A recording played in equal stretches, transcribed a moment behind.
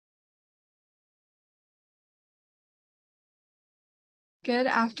Good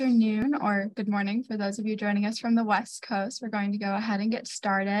afternoon or good morning for those of you joining us from the West Coast. We're going to go ahead and get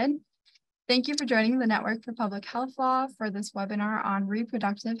started. Thank you for joining the Network for Public Health Law for this webinar on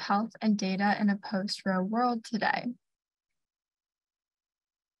reproductive health and data in a post-Roe world today.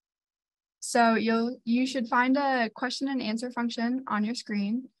 So you should find a question and answer function on your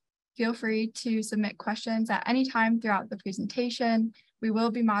screen. Feel free to submit questions at any time throughout the presentation. We will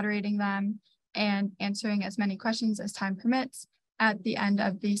be moderating them and answering as many questions as time permits at the end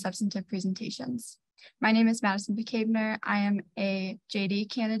of the substantive presentations. My name is Madison Bekabner. I am a JD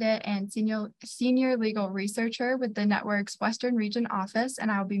candidate and senior legal researcher with the network's Western Region office,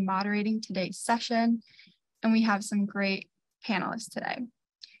 and I will be moderating today's session. And we have some great panelists today.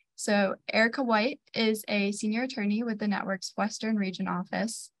 So Erica White is a senior attorney with the network's Western Region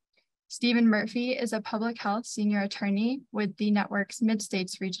office. Stephen Murphy is a public health senior attorney with the network's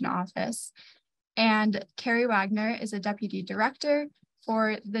Mid-States Region office. And Carrie Wagner is a deputy director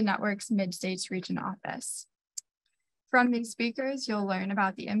for the network's Mid-States Region office. From these speakers, you'll learn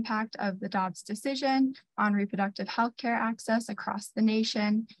about the impact of the Dobbs decision on reproductive health care access across the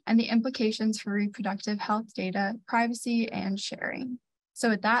nation and the implications for reproductive health data, privacy, and sharing. So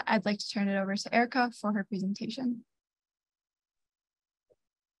with that, I'd like to turn it over to Erica for her presentation.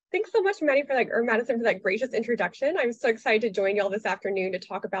 Thanks so much, Madison, for that gracious introduction. I'm so excited to join y'all this afternoon to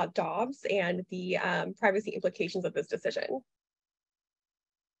talk about Dobbs and the privacy implications of this decision.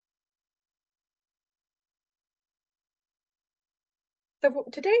 So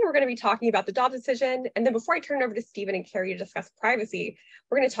today we're going to be talking about the Dobbs decision, and then before I turn it over to Stephen and Carrie to discuss privacy,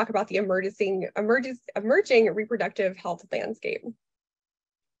 we're going to talk about the emerging reproductive health landscape.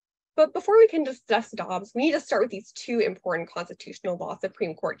 But before we can discuss Dobbs, we need to start with these two important constitutional law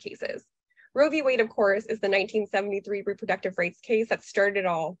Supreme Court cases. Roe v. Wade, of course, is the 1973 reproductive rights case that started it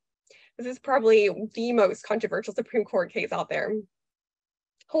all. This is probably the most controversial Supreme Court case out there.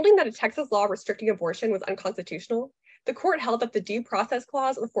 Holding that a Texas law restricting abortion was unconstitutional, the court held that the Due Process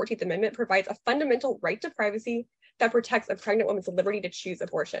Clause of the 14th Amendment provides a fundamental right to privacy that protects a pregnant woman's liberty to choose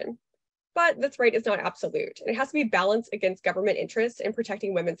abortion. But this right is not absolute. It has to be balanced against government interests in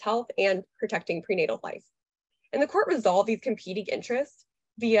protecting women's health and protecting prenatal life. And the court resolved these competing interests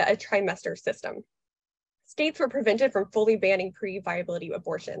via a trimester system. States were prevented from fully banning pre-viability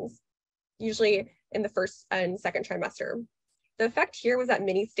abortions, usually in the first and second trimester. The effect here was that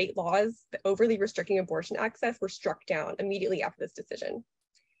many state laws overly restricting abortion access were struck down immediately after this decision.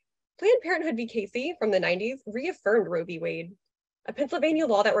 Planned Parenthood v. Casey from the 90s reaffirmed Roe v. Wade. A Pennsylvania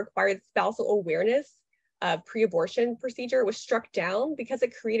law that required spousal awareness of pre-abortion procedure was struck down because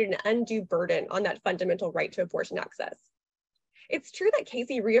it created an undue burden on that fundamental right to abortion access. It's true that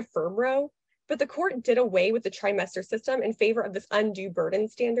Casey reaffirmed Roe, but the court did away with the trimester system in favor of this undue burden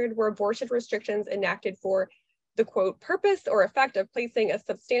standard where abortion restrictions enacted for the, quote, purpose or effect of placing a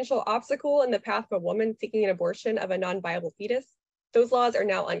substantial obstacle in the path of a woman seeking an abortion of a non-viable fetus. Those laws are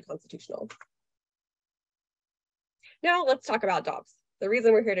now unconstitutional. Now let's talk about Dobbs, the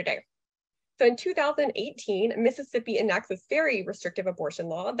reason we're here today. So in 2018, Mississippi enacts this very restrictive abortion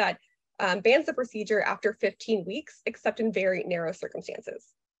law that bans the procedure after 15 weeks, except in very narrow circumstances.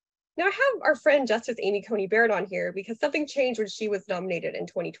 Now I have our friend Justice Amy Coney Barrett on here because something changed when she was nominated in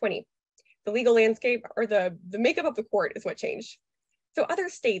 2020. The legal landscape or the makeup of the court is what changed. So other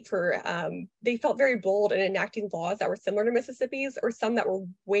states were, they felt very bold in enacting laws that were similar to Mississippi's or some that were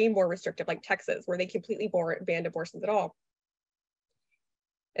way more restrictive like Texas, where they completely banned abortions at all.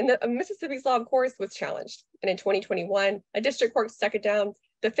 And the Mississippi's law, of course, was challenged. And in 2021, a district court struck it down.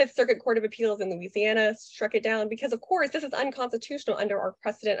 The Fifth Circuit Court of Appeals in Louisiana struck it down because, of course, this is unconstitutional under our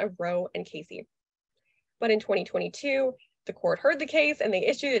precedent of Roe and Casey. But in 2022, the court heard the case and they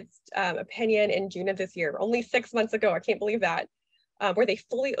issued its opinion in June of this year, only 6 months ago. I can't believe that. Where they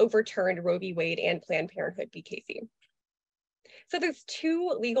fully overturned Roe v. Wade and Planned Parenthood v. Casey. So those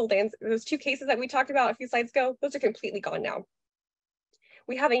two cases that we talked about a few slides ago, those are completely gone now.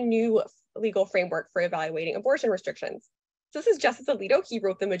 We have a new legal framework for evaluating abortion restrictions. So this is Justice Alito. He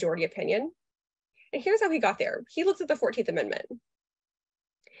wrote the majority opinion. And here's how he got there. He looks at the 14th Amendment.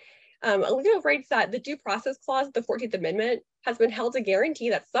 Alito writes that the Due Process Clause of the 14th Amendment has been held to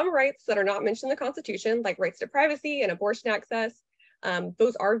guarantee that some rights that are not mentioned in the Constitution, like rights to privacy and abortion access,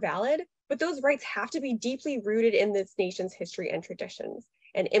 those are valid, but those rights have to be deeply rooted in this nation's history and traditions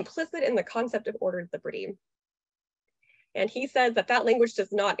and implicit in the concept of ordered liberty. And he says that that language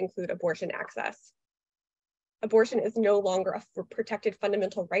does not include abortion access. Abortion is no longer a protected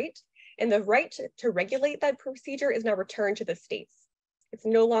fundamental right, and the right to regulate that procedure is now returned to the states. It's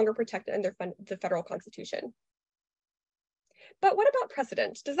no longer protected under the federal Constitution. But what about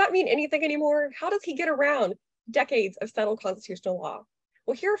precedent? Does that mean anything anymore? How does he get around decades of settled constitutional law.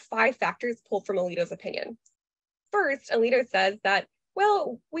 Well, here are 5 factors pulled from Alito's opinion. First, Alito says that,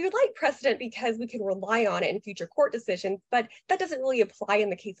 well, we would like precedent because we can rely on it in future court decisions, but that doesn't really apply in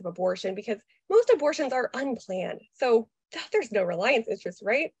the case of abortion because most abortions are unplanned. So there's no reliance interest,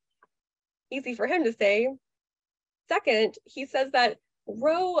 right? Easy for him to say. Second, he says that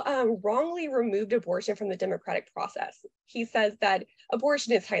Roe wrongly removed abortion from the democratic process. He says that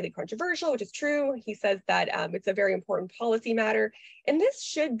abortion is highly controversial, which is true. He says that it's a very important policy matter, and this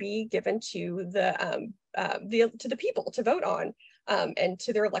should be given to the people to vote on and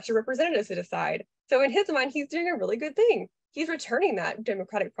to their elected representatives to decide. So in his mind, he's doing a really good thing. He's returning that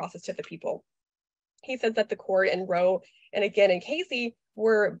democratic process to the people. He says that the court in Roe and again in Casey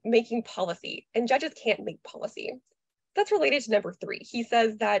were making policy, and judges can't make policy. That's related to number 3. He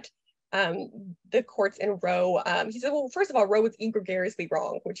says that the courts in Roe, he said, well, first of all, Roe was egregiously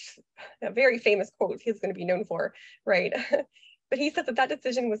wrong, which is a very famous quote he's going to be known for, right? But he said that that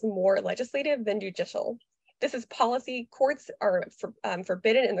decision was more legislative than judicial. This is policy. Courts are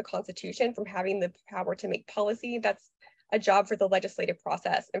forbidden in the Constitution from having the power to make policy. That's a job for the legislative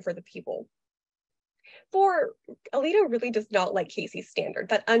process and for the people. Alito really does not like Casey's standard,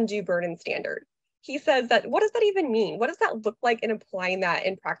 that undue burden standard. He says that, what does that even mean? What does that look like in applying that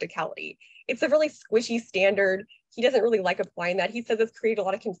in practicality? It's a really squishy standard. He doesn't really like applying that. He says it's created a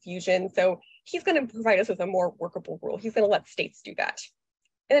lot of confusion. So he's going to provide us with a more workable rule. He's going to let states do that.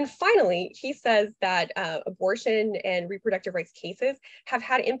 And then finally, he says that abortion and reproductive rights cases have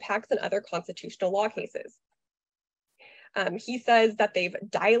had impacts on other constitutional law cases. He says that they've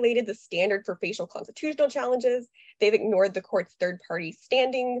dilated the standard for facial constitutional challenges. They've ignored the court's third-party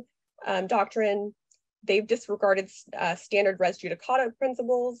standing doctrine. They've disregarded standard res judicata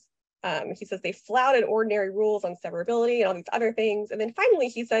principles. He says they flouted ordinary rules on severability and all these other things. And then finally,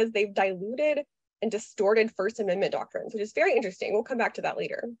 he says they've diluted and distorted First Amendment doctrines, which is very interesting. We'll come back to that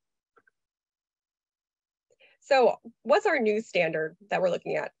later. So what's our new standard that we're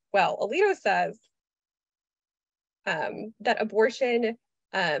looking at? Well, Alito says that abortion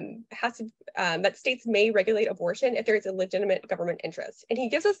that states may regulate abortion if there is a legitimate government interest. And he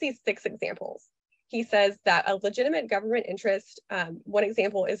gives us these 6 examples. He says that a legitimate government interest, one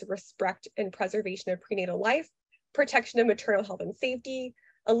example is respect and preservation of prenatal life, protection of maternal health and safety,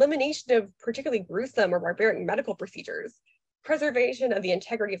 elimination of particularly gruesome or barbaric medical procedures, preservation of the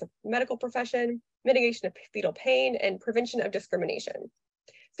integrity of the medical profession, mitigation of fetal pain, and prevention of discrimination.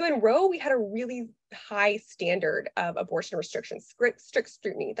 So in Roe, we had a really high standard of abortion restrictions, strict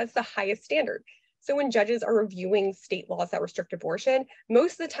scrutiny. That's the highest standard. So when judges are reviewing state laws that restrict abortion,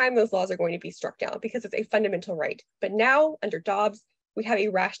 most of the time those laws are going to be struck down because it's a fundamental right. But now under Dobbs, we have a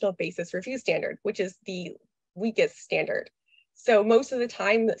rational basis review standard, which is the weakest standard. So most of the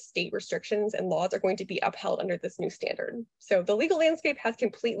time the state restrictions and laws are going to be upheld under this new standard. So the legal landscape has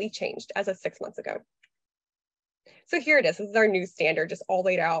completely changed as of 6 months ago. So here it is. This is our new standard, just all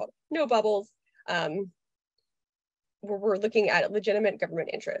laid out, no bubbles. We're looking at legitimate government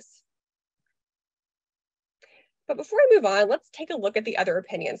interests. But before I move on, let's take a look at the other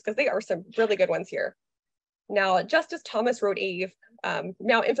opinions because they are some really good ones here. Now, Justice Thomas wrote a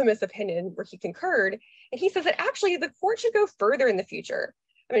now infamous opinion where he concurred, and he says that actually the court should go further in the future.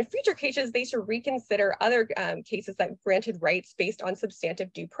 I mean, future cases, they should reconsider other cases that granted rights based on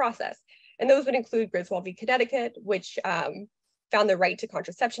substantive due process. And those would include Griswold v. Connecticut, which found the right to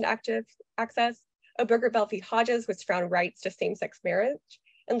contraception access, Obergefell v. Hodges, which found rights to same-sex marriage,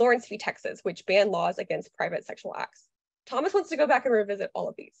 and Lawrence v. Texas, which banned laws against private sexual acts. Thomas wants to go back and revisit all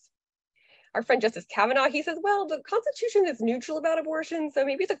of these. Our friend Justice Kavanaugh, he says, well, the Constitution is neutral about abortion, so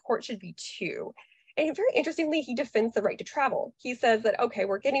maybe the court should be too. And very interestingly, he defends the right to travel. He says that, okay,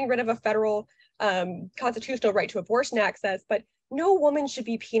 we're getting rid of a federal constitutional right to abortion access, but no woman should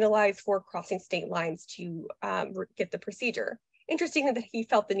be penalized for crossing state lines to get the procedure. Interesting that he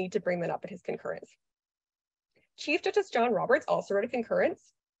felt the need to bring that up in his concurrence. Chief Justice John Roberts also wrote a concurrence,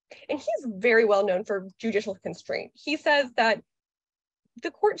 and he's very well known for judicial constraint. He says that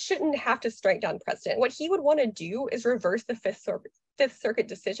the court shouldn't have to strike down precedent. What he would want to do is reverse the Fifth Circuit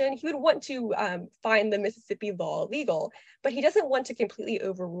decision. He would want to find the Mississippi law illegal, but he doesn't want to completely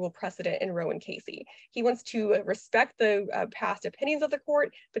overrule precedent in Roe and Casey. He wants to respect the past opinions of the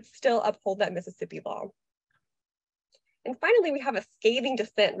court, but still uphold that Mississippi law. And finally, we have a scathing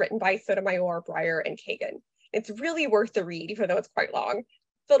dissent written by Sotomayor, Breyer, and Kagan. It's really worth the read, even though it's quite long,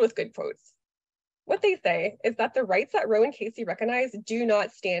 filled with good quotes. What they say is that the rights that Roe and Casey recognize do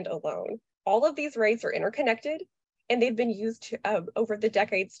not stand alone. All of these rights are interconnected, and they've been used over the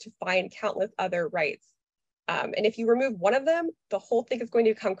decades to find countless other rights. And if you remove one of them, the whole thing is going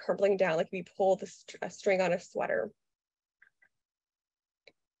to come crumbling down like if you pull a string on a sweater.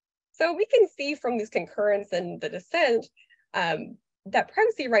 So we can see from this concurrence and the dissent that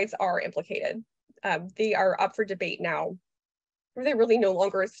privacy rights are implicated. They are up for debate now. They're really no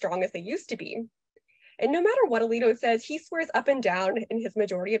longer as strong as they used to be. And no matter what Alito says, he swears up and down in his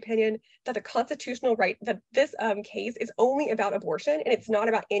majority opinion that the constitutional right, that this case is only about abortion and it's not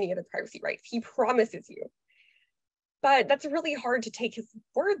about any other privacy rights. He promises you. But that's really hard to take his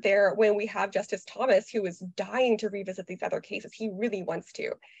word there when we have Justice Thomas, who is dying to revisit these other cases. He really wants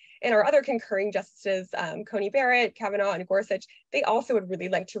to. And our other concurring justices, Coney Barrett, Kavanaugh, and Gorsuch, they also would really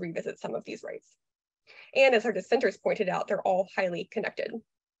like to revisit some of these rights. And as our dissenters pointed out, they're all highly connected.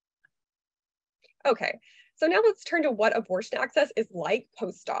 Okay, so now let's turn to what abortion access is like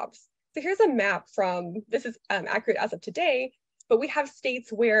post-Dobbs. So here's a map from, this is accurate as of today, but we have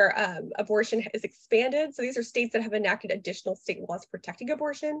states where abortion is expanded. So these are states that have enacted additional state laws protecting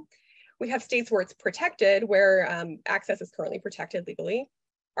abortion. We have states where it's protected, where access is currently protected legally.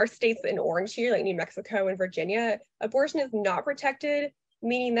 Our states in orange here, like New Mexico and Virginia, abortion is not protected,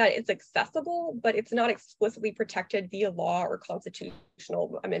 meaning that it's accessible, but it's not explicitly protected via law or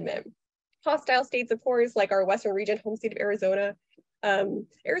constitutional amendment. Hostile states, of course, like our Western region, home state of Arizona.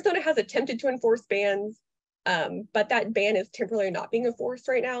 Arizona has attempted to enforce bans, but that ban is temporarily not being enforced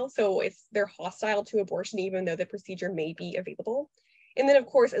right now. So they're hostile to abortion, even though the procedure may be available. And then, of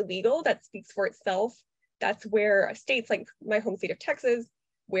course, illegal, that speaks for itself. That's where states like my home state of Texas,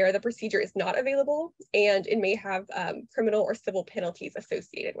 where the procedure is not available, and it may have criminal or civil penalties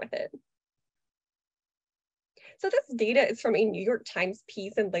associated with it. So this data is from a New York Times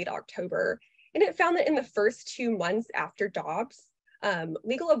piece in late October, and it found that in the first 2 months after Dobbs,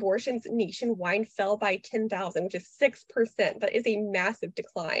 legal abortions nationwide fell by 10,000, which is 6%. That is a massive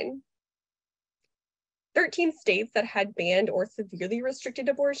decline. 13 states that had banned or severely restricted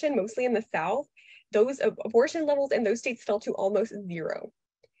abortion, mostly in the South, those abortion levels in those states fell to almost 0.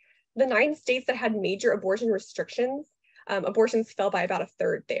 The 9 states that had major abortion restrictions, abortions fell by about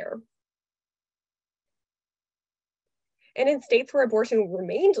 1/3 there. And in states where abortion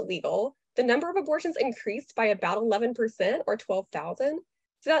remained legal, the number of abortions increased by about 11% or 12,000.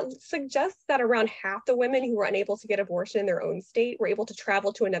 So that suggests that around half the women who were unable to get abortion in their own state were able to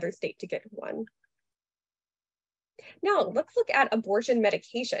travel to another state to get one. Now, let's look at abortion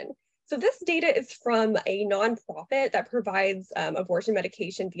medication. So this data is from a nonprofit that provides abortion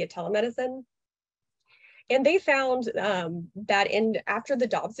medication via telemedicine. And they found that after the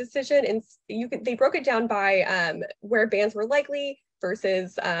Dobbs decision, and they broke it down by where bans were likely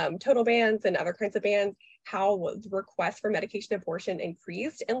versus total bans and other kinds of bans, how the requests for medication abortion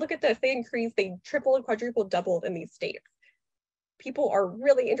increased. And look at this, they tripled, quadrupled, doubled in these states. People are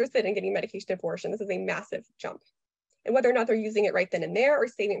really interested in getting medication abortion. This is a massive jump. And whether or not they're using it right then and there or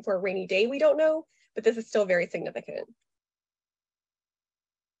saving it for a rainy day, we don't know, but this is still very significant.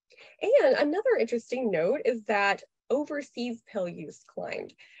 And another interesting note is that overseas pill use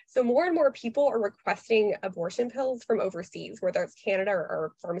climbed. So more and more people are requesting abortion pills from overseas, whether it's Canada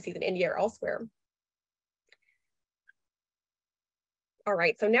or pharmacies in India or elsewhere. All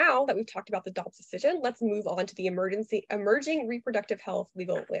right, so now that we've talked about the Dobbs decision, let's move on to the emerging reproductive health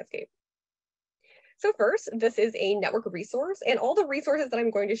legal landscape. So first, this is a network resource, and all the resources that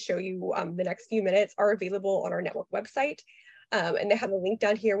I'm going to show you the next few minutes are available on our network website. And they have a link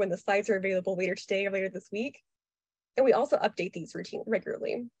down here when the slides are available later today or later this week. And we also update these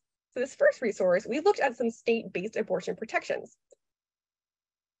regularly. So this first resource, we looked at some state-based abortion protections.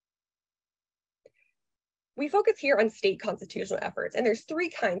 We focus here on state constitutional efforts, and there's 3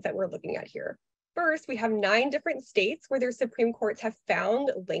 kinds that we're looking at here. First, we have 9 different states where their Supreme Courts have found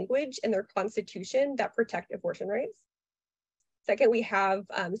language in their constitution that protect abortion rights. Second, we have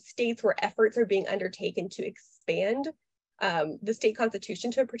states where efforts are being undertaken to expand the state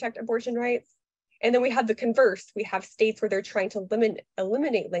constitution to protect abortion rights. And then we have the converse. We have states where they're trying to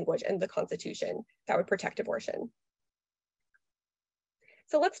eliminate language in the Constitution that would protect abortion.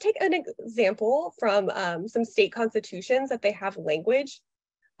 So let's take an example from some state constitutions that they have language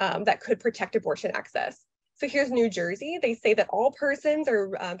that could protect abortion access. So here's New Jersey. They say that all persons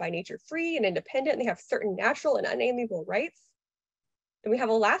are by nature free and independent, and they have certain natural and unalienable rights. Then we have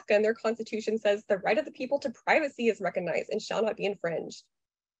Alaska, and their constitution says the right of the people to privacy is recognized and shall not be infringed.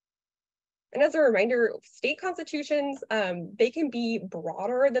 And as a reminder, state constitutions, they can be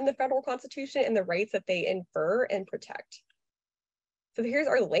broader than the federal constitution in the rights that they infer and protect. So here's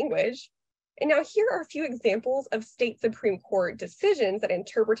our language. And now here are a few examples of state Supreme Court decisions that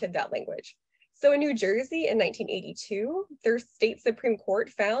interpreted that language. So in New Jersey in 1982, their state Supreme Court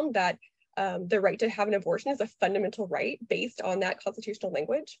found that the right to have an abortion is a fundamental right based on that constitutional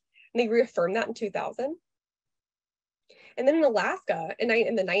language. And they reaffirmed that in 2000. And then in Alaska,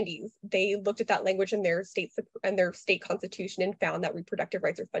 in the 90s, they looked at that language in their state constitution and found that reproductive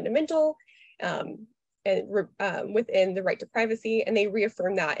rights are fundamental and within the right to privacy, and they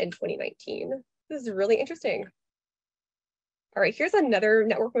reaffirmed that in 2019. This is really interesting. All right, here's another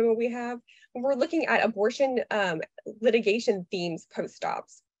network memo we have. We're looking at abortion litigation themes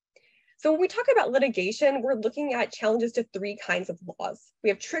post-Dobbs. So when we talk about litigation, we're looking at challenges to 3 kinds of laws. We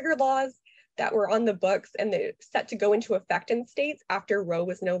have trigger laws that were on the books and they're set to go into effect in states after Roe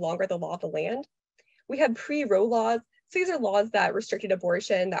was no longer the law of the land. We have pre-Roe laws. So these are laws that restricted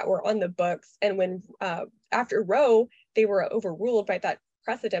abortion that were on the books, and when after Roe, they were overruled by that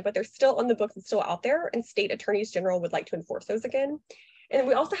precedent, but they're still on the books and still out there, and state attorneys general would like to enforce those again. And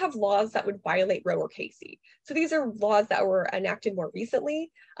we also have laws that would violate Roe or Casey. So these are laws that were enacted more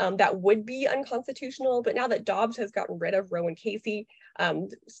recently that would be unconstitutional, but now that Dobbs has gotten rid of Roe and Casey,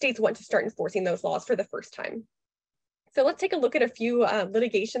 states want to start enforcing those laws for the first time. So let's take a look at a few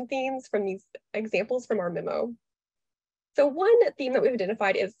litigation themes from these examples from our memo. So one theme that we've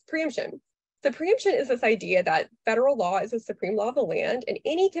identified is preemption. So preemption is this idea that federal law is the supreme law of the land, and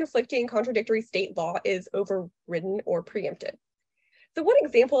any conflicting contradictory state law is overridden or preempted. So one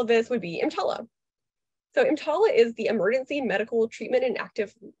example of this would be EMTALA. So EMTALA is the Emergency Medical Treatment and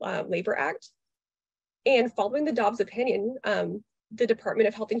Active Labor Act. And following the Dobbs opinion, the Department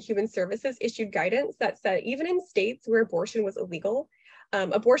of Health and Human Services issued guidance that said even in states where abortion was illegal,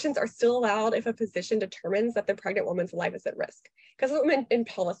 abortions are still allowed if a physician determines that the pregnant woman's life is at risk. Because what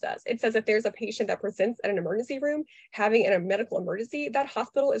EMTALA says, it says if there's a patient that presents at an emergency room having a medical emergency, that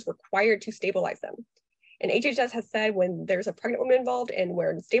hospital is required to stabilize them. And HHS has said when there's a pregnant woman involved and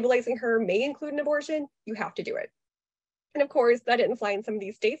where stabilizing her may include an abortion, you have to do it. And of course, that didn't fly in some of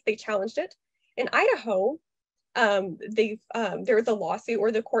these states. They challenged it. In Idaho, there was a lawsuit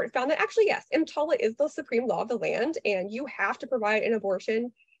where the court found that actually, yes, EMTALA is the supreme law of the land, and you have to provide an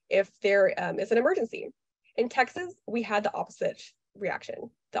abortion if there is an emergency. In Texas, we had the opposite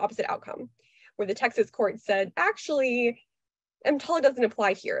reaction, the opposite outcome, where the Texas court said, actually, EMTALA doesn't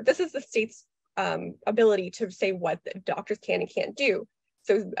apply here. This is the state's ability to say what doctors can and can't do.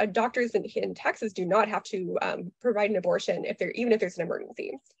 So doctors in Texas do not have to provide an abortion even if there's an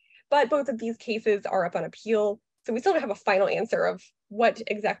emergency. But both of these cases are up on appeal, so we still don't have a final answer of what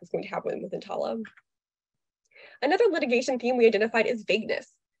exactly is going to happen with EMTALA. Another litigation theme we identified is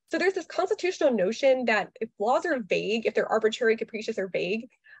vagueness. So there's this constitutional notion that if laws are vague, if they're arbitrary, capricious, or vague,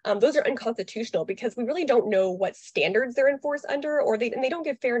 those are unconstitutional because we really don't know what standards they're enforced under, and they don't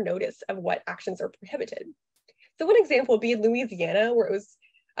give fair notice of what actions are prohibited. So one example would be in Louisiana, where it was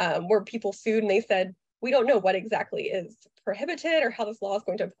where people sued and they said, we don't know what exactly is prohibited or how this law is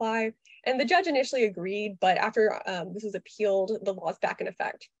going to apply. And the judge initially agreed, but after this was appealed, the law is back in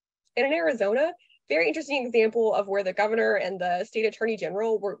effect. And in Arizona, very interesting example of where the governor and the state attorney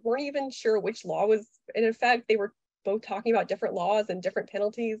general weren't even sure which law was in effect. They were both talking about different laws and different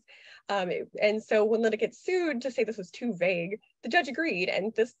penalties. And so when litigants sued to say this was too vague, the judge agreed,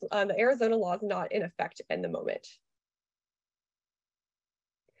 and the Arizona law is not in effect in the moment.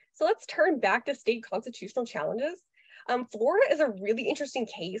 So let's turn back to state constitutional challenges. Florida is a really interesting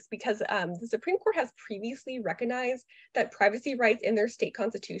case because the Supreme Court has previously recognized that privacy rights in their state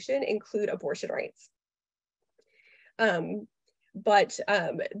constitution include abortion rights. But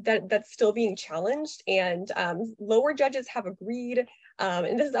that's still being challenged, and lower judges have agreed,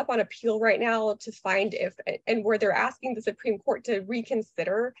 and this is up on appeal right now to find and where they're asking the Supreme Court to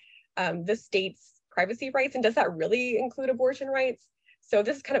reconsider the state's privacy rights, and does that really include abortion rights? So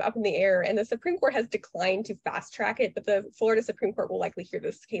this is kind of up in the air, and the Supreme Court has declined to fast track it, but the Florida Supreme Court will likely hear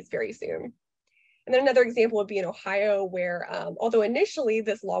this case very soon. And then another example would be in Ohio, where although initially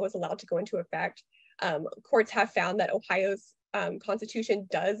this law was allowed to go into effect, courts have found that Ohio's constitution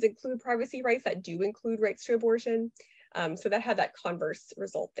does include privacy rights that do include rights to abortion. So that had that converse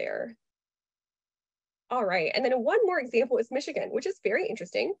result there. All right, and then one more example is Michigan, which is very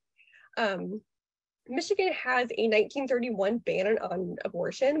interesting. Michigan has a 1931 ban on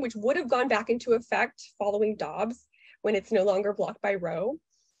abortion, which would have gone back into effect following Dobbs when it's no longer blocked by Roe.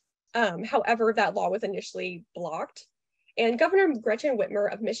 However, that law was initially blocked. And Governor Gretchen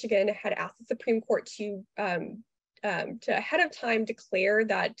Whitmer of Michigan had asked the Supreme Court to ahead of time declare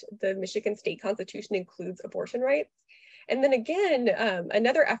that the Michigan state constitution includes abortion rights. And then again,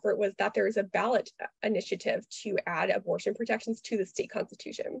 another effort was that there is a ballot initiative to add abortion protections to the state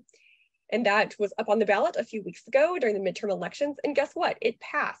constitution. And that was up on the ballot a few weeks ago during the midterm elections. And guess what? It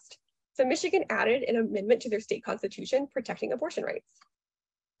passed. So Michigan added an amendment to their state constitution protecting abortion rights.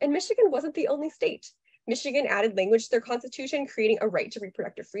 And Michigan wasn't the only state. Michigan added language to their constitution, creating a right to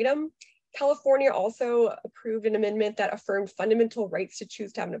reproductive freedom. California also approved an amendment that affirmed fundamental rights to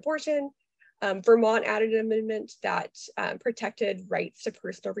choose to have an abortion. Vermont added an amendment that protected rights to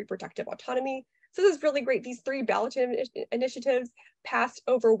personal reproductive autonomy. So this is really great. These 3 ballot initiatives passed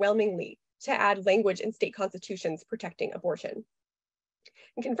overwhelmingly to add language in state constitutions protecting abortion.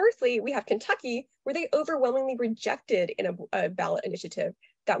 And conversely, we have Kentucky, where they overwhelmingly rejected a ballot initiative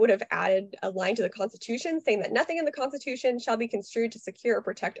that would have added a line to the Constitution saying that nothing in the Constitution shall be construed to secure or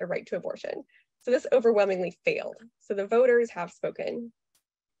protect a right to abortion. So this overwhelmingly failed. So the voters have spoken.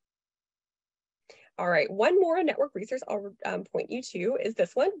 All right, one more network resource I'll point you to is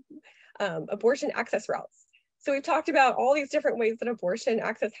this one, abortion access routes. So we've talked about all these different ways that abortion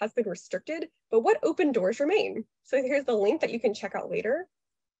access has been restricted, but what open doors remain? So here's the link that you can check out later.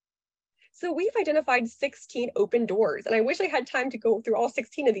 So we've identified 16 open doors, and I wish I had time to go through all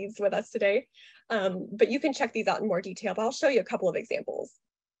 16 of these with us today, but you can check these out in more detail, but I'll show you a couple of examples.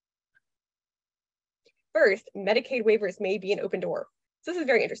 First, Medicaid waivers may be an open door. So this is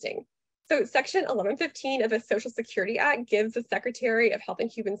very interesting. So Section 1115 of the Social Security Act gives the Secretary of Health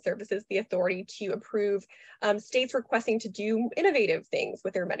and Human Services the authority to approve states requesting to do innovative things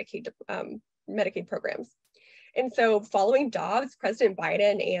with their Medicaid programs. And so following Dobbs, President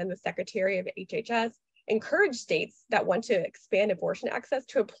Biden and the Secretary of HHS encouraged states that want to expand abortion access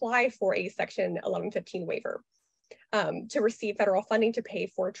to apply for a Section 1115 waiver to receive federal funding to pay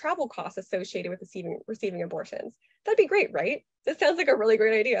for travel costs associated with receiving abortions. That'd be great, right? This sounds like a really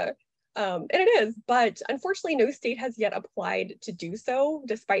great idea. And it is, but unfortunately, no state has yet applied to do so,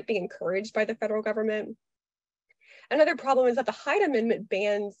 despite being encouraged by the federal government. Another problem is that the Hyde Amendment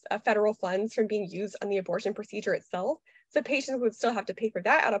bans federal funds from being used on the abortion procedure itself. So patients would still have to pay for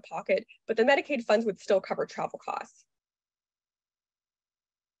that out of pocket, but the Medicaid funds would still cover travel costs.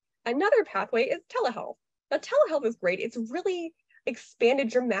 Another pathway is telehealth. Now, telehealth is great. It's really expanded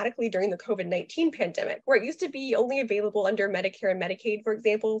dramatically during the COVID-19 pandemic, where it used to be only available under Medicare and Medicaid, for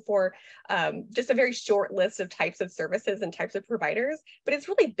example, for just a very short list of types of services and types of providers. But it's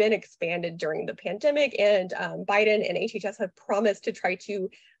really been expanded during the pandemic, and Biden and HHS have promised to try to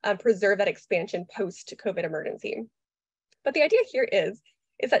preserve that expansion post-COVID emergency. But the idea here is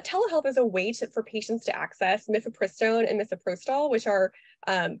that telehealth is a way for patients to access mifepristone and misoprostol, which are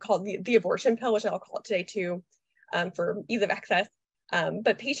called the abortion pill, which I'll call it today too, for ease of access.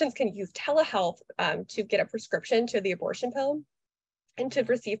 But patients can use telehealth to get a prescription to the abortion pill and to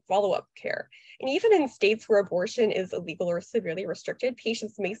receive follow-up care. And even in states where abortion is illegal or severely restricted,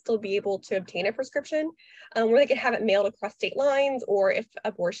 patients may still be able to obtain a prescription where they can have it mailed across state lines, or if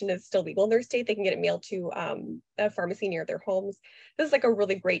abortion is still legal in their state, they can get it mailed to a pharmacy near their homes. This is like a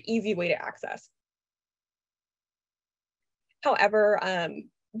really great, easy way to access. However,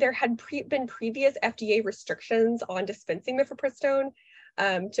 there had been previous FDA restrictions on dispensing mifepristone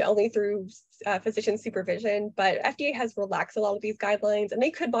to only through physician supervision, but FDA has relaxed a lot of these guidelines, and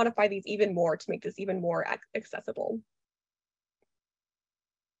they could modify these even more to make this even more accessible.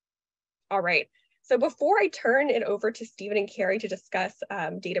 All right, so before I turn it over to Stephen and Carrie to discuss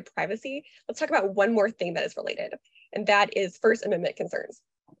data privacy, let's talk about one more thing that is related, and that is First Amendment concerns.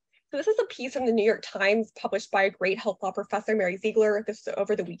 So this is a piece from the New York Times published by a great health law professor, Mary Ziegler,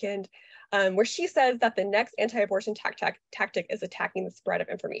 over the weekend, where she says that the next anti-abortion tactic is attacking the spread of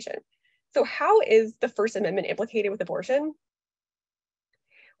information. So how is the First Amendment implicated with abortion?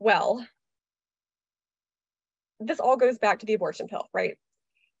 Well, this all goes back to the abortion pill, right?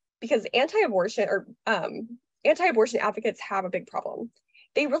 Because anti-abortion advocates have a big problem.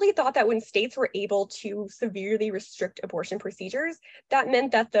 They really thought that when states were able to severely restrict abortion procedures, that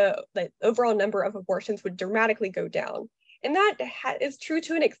meant that the overall number of abortions would dramatically go down. And that is true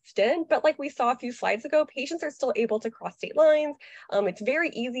to an extent, but like we saw a few slides ago, patients are still able to cross state lines. It's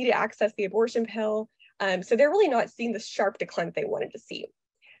very easy to access the abortion pill. So they're really not seeing the sharp decline that they wanted to see.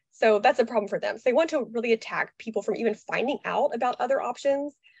 So that's a problem for them. So they want to really attack people from even finding out about other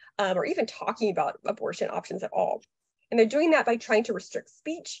options or even talking about abortion options at all. And they're doing that by trying to restrict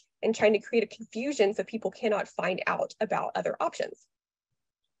speech and trying to create a confusion so people cannot find out about other options.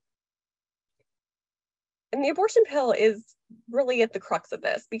 And the abortion pill is really at the crux of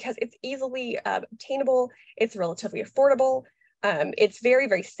this because it's easily obtainable, it's relatively affordable, it's very,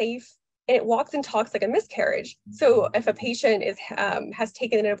 very safe, and it walks and talks like a miscarriage. So if a patient has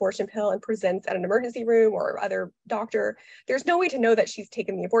taken an abortion pill and presents at an emergency room or other doctor, there's no way to know that she's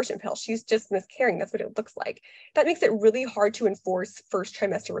taken the abortion pill. She's just miscarrying. That's what it looks like. That makes it really hard to enforce first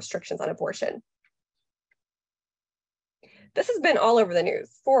trimester restrictions on abortion. This has been all over the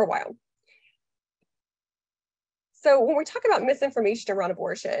news for a while. So when we talk about misinformation around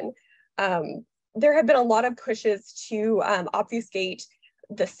abortion, there have been a lot of pushes to obfuscate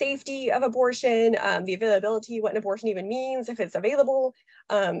the safety of abortion, the availability, what an abortion even means, if it's available,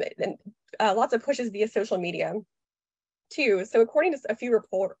 and lots of pushes via social media too. So according to a few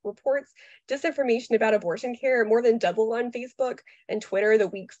reports, disinformation about abortion care more than doubled on Facebook and Twitter the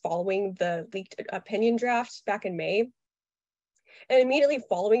week following the leaked opinion draft back in May. And immediately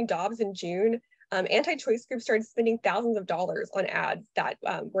following Dobbs in June, anti-choice groups started spending thousands of dollars on ads that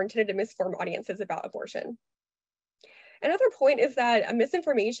were intended to misform audiences about abortion. Another point is that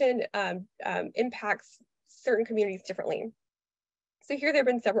misinformation impacts certain communities differently. So here there have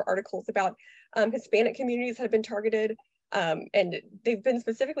been several articles about Hispanic communities that have been targeted, and they've been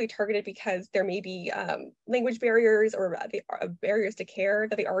specifically targeted because there may be language barriers or barriers to care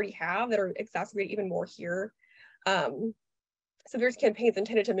that they already have that are exacerbated even more here. So there's campaigns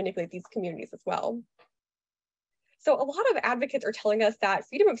intended to manipulate these communities as well. So a lot of advocates are telling us that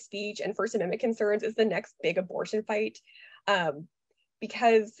freedom of speech and First Amendment concerns is the next big abortion fight,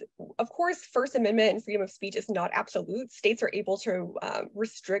 because of course, First Amendment and freedom of speech is not absolute. States are able to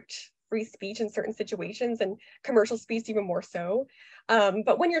restrict free speech in certain situations and commercial speech even more so.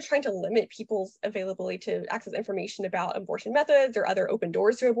 But when you're trying to limit people's availability to access information about abortion methods or other open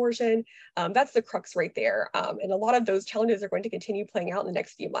doors to abortion, that's the crux right there. And a lot of those challenges are going to continue playing out in the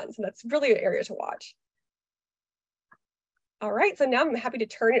next few months. And that's really an area to watch. All right, so now I'm happy to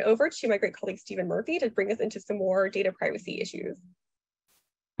turn it over to my great colleague, Stephen Murphy, to bring us into some more data privacy issues.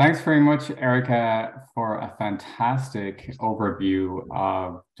 Thanks very much, Erica, for a fantastic overview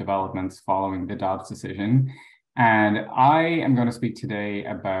of developments following the Dobbs decision. And I am going to speak today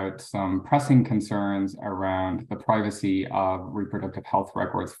about some pressing concerns around the privacy of reproductive health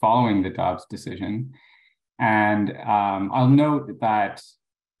records following the Dobbs decision. And I'll note that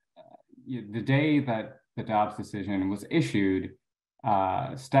the day that the Dobbs decision was issued,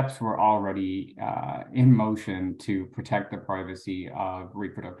 steps were already in motion to protect the privacy of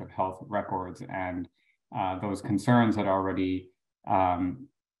reproductive health records, and those concerns had already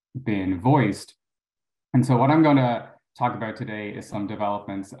been voiced. And so what I'm going to talk about today is some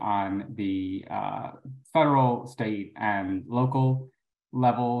developments on the federal, state, and local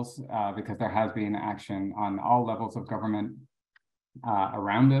levels, because there has been action on all levels of government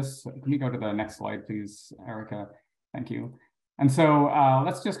around this. Can you go to the next slide, please, Erica? Thank you. And so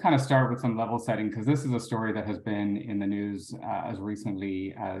let's just kind of start with some level setting, because this is a story that has been in the news as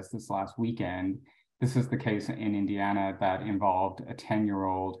recently as this last weekend. This is the case in Indiana that involved a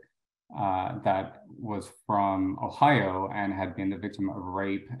 10-year-old that was from Ohio and had been the victim of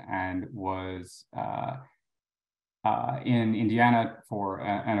rape and was in Indiana for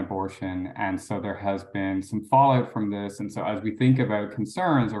an abortion. And so there has been some fallout from this. And so as we think about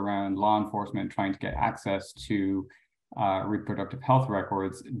concerns around law enforcement trying to get access to reproductive health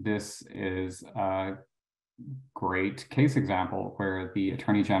records, this is a great case example where the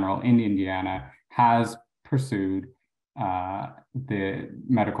Attorney General in Indiana has pursued the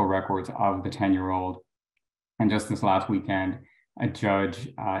medical records of the 10-year-old. And just this last weekend, a judge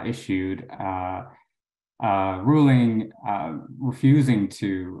issued ruling refusing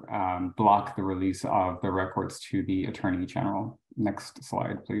to block the release of the records to the Attorney General. Next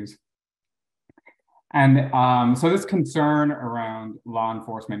slide, please. And so this concern around law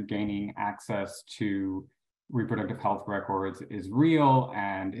enforcement gaining access to reproductive health records is real.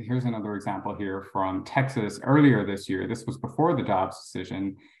 And here's another example here from Texas earlier this year. This was before the Dobbs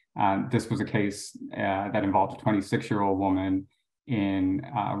decision. This was a case that involved a 26-year-old woman in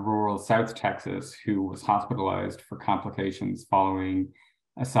rural South Texas who was hospitalized for complications following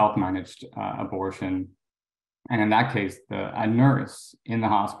a self-managed abortion. And in that case, a nurse in the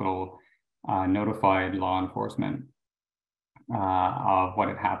hospital notified law enforcement of what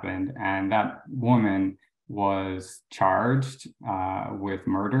had happened. And that woman was charged with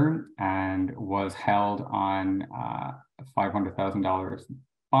murder and was held on a $500,000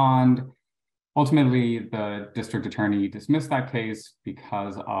 bond. Ultimately, the district attorney dismissed that case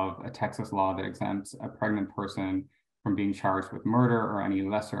because of a Texas law that exempts a pregnant person from being charged with murder or any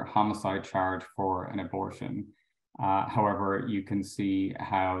lesser homicide charge for an abortion. However, you can see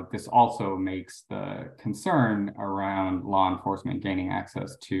how this also makes the concern around law enforcement gaining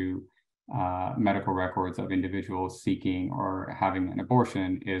access to medical records of individuals seeking or having an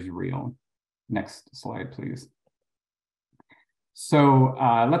abortion is real. Next slide, please. So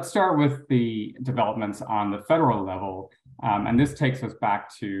let's start with the developments on the federal level. And this takes us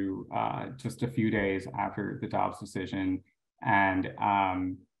back to just a few days after the Dobbs decision. And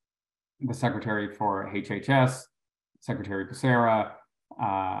the Secretary for HHS, Secretary Becerra,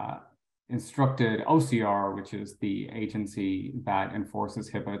 instructed OCR, which is the agency that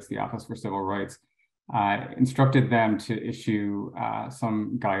enforces HIPAA, it's the Office for Civil Rights, instructed them to issue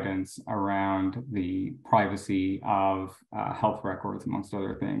some guidance around the privacy of health records, amongst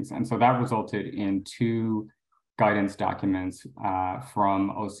other things. And so that resulted in 2 guidance documents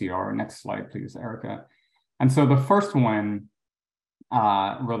from OCR. Next slide, please, Erica. And so the first one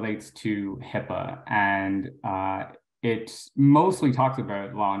relates to HIPAA, and it mostly talks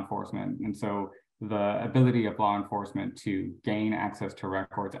about law enforcement. And so the ability of law enforcement to gain access to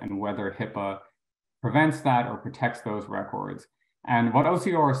records and whether HIPAA prevents that or protects those records. And what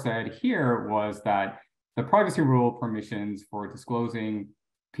OCR said here was that the privacy rule permissions for disclosing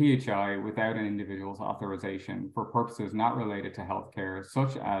PHI without an individual's authorization for purposes not related to healthcare,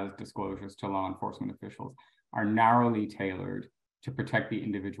 such as disclosures to law enforcement officials, are narrowly tailored to protect the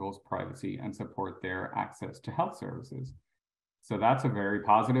individual's privacy and support their access to health services. So that's a very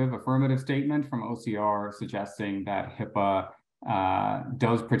positive affirmative statement from OCR suggesting that HIPAA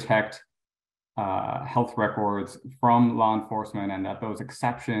does protect health records from law enforcement, and that those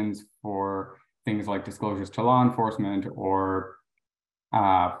exceptions for things like disclosures to law enforcement or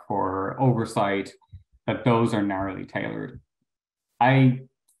for oversight, that those are narrowly tailored. I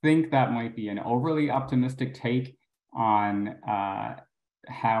think that might be an overly optimistic take on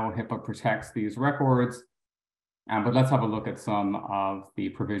how HIPAA protects these records, but let's have a look at some of the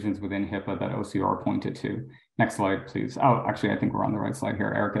provisions within HIPAA that OCR pointed to. Next slide, please. Oh, actually, I think we're on the right slide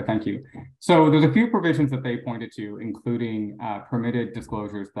here, Erica, thank you. So there's a few provisions that they pointed to, including permitted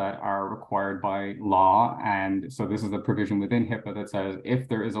disclosures that are required by law. And so this is a provision within HIPAA that says if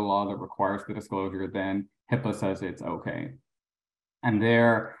there is a law that requires the disclosure, then HIPAA says it's okay. And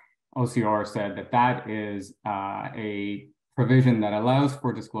there, OCR said that that is a provision that allows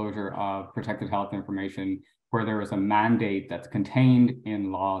for disclosure of protected health information where there is a mandate that's contained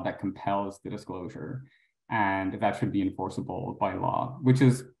in law that compels the disclosure, and that should be enforceable by law, which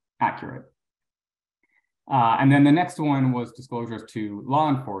is accurate. And then the next one was disclosures to law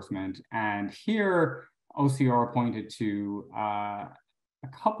enforcement. And here, OCR pointed to a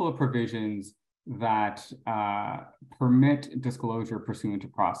couple of provisions that permit disclosure pursuant to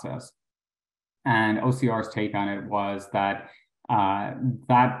process. And OCR's take on it was that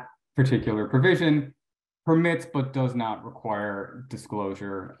that particular provision permits but does not require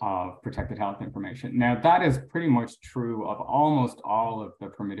disclosure of protected health information. Now, that is pretty much true of almost all of the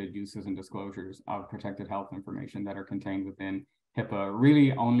permitted uses and disclosures of protected health information that are contained within HIPAA.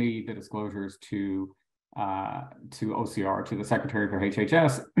 Really only the disclosures to OCR, to the Secretary for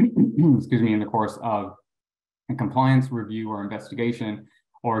HHS, excuse me, in the course of a compliance review or investigation,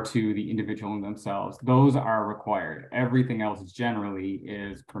 or to the individual themselves. Those are required. Everything else generally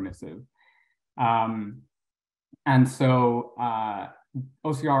is permissive. And so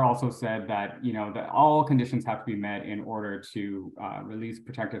OCR also said that, that all conditions have to be met in order to release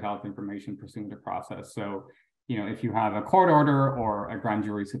protected health information pursuant to process. So, if you have a court order or a grand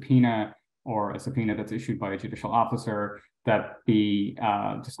jury subpoena or a subpoena that's issued by a judicial officer, that the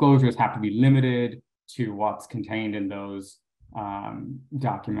disclosures have to be limited to what's contained in those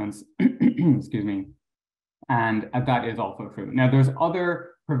documents, excuse me. And that is also true. Now, there's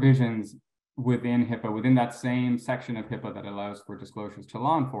other provisions within HIPAA, within that same section of HIPAA that allows for disclosures to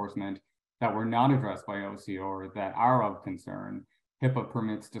law enforcement that were not addressed by OCR that are of concern. HIPAA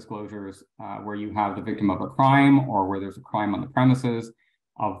permits disclosures where you have the victim of a crime or where there's a crime on the premises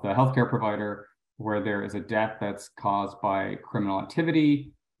of the healthcare provider, where there is a death that's caused by criminal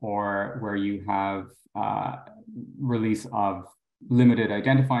activity, or where you have release of limited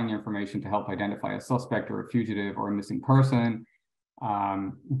identifying information to help identify a suspect or a fugitive or a missing person.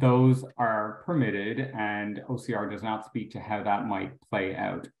 Those are permitted, and OCR does not speak to how that might play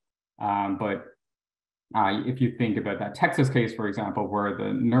out. But if you think about that Texas case, for example, where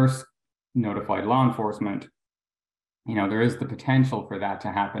the nurse notified law enforcement, there is the potential for that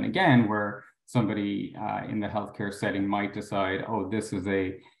to happen again, where somebody in the healthcare setting might decide, oh, this is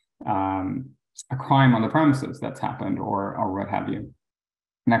a crime on the premises that's happened, or what have you.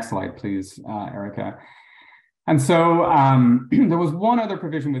 Next slide, please, Erica. And so there was one other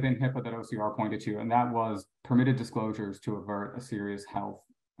provision within HIPAA that OCR pointed to, and that was permitted disclosures to avert a serious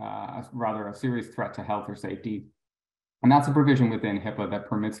a serious threat to health or safety. And that's a provision within HIPAA that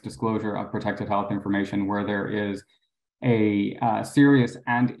permits disclosure of protected health information where there is a serious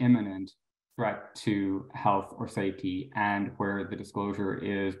and imminent threat to health or safety, and where the disclosure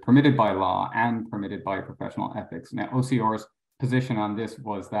is permitted by law and permitted by professional ethics. Now, OCR's position on this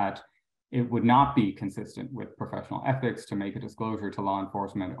was that it would not be consistent with professional ethics to make a disclosure to law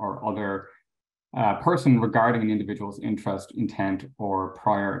enforcement or other person regarding an individual's interest, intent, or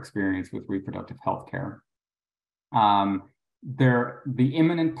prior experience with reproductive health care. The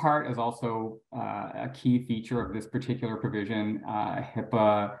imminent part is also a key feature of this particular provision.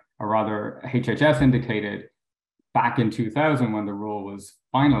 HIPAA, or rather HHS, indicated back in 2000 when the rule was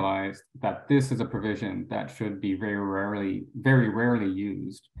finalized that this is a provision that should be very rarely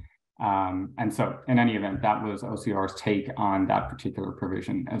used. And so in any event, that was OCR's take on that particular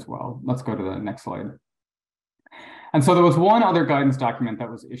provision as well. Let's go to the next slide. And so there was one other guidance document that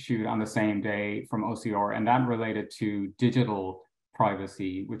was issued on the same day from OCR, and that related to digital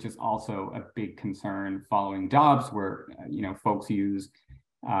privacy, which is also a big concern following Dobbs, where folks use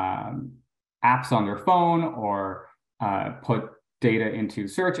apps on their phone or put data into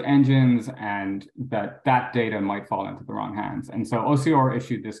search engines, and that data might fall into the wrong hands. And so OCR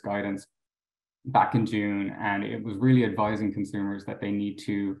issued this guidance back in June, and it was really advising consumers that they need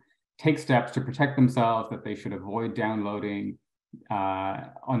to take steps to protect themselves, that they should avoid downloading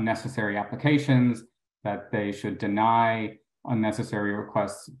unnecessary applications, that they should deny unnecessary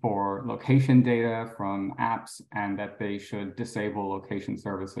requests for location data from apps, and that they should disable location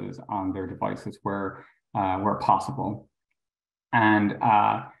services on their devices where possible. And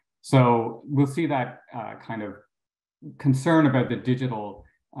so we'll see that kind of concern about the digital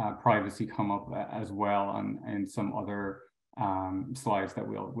privacy come up as well in some other slides that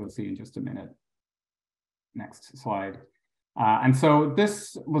we'll see in just a minute. Next slide. And so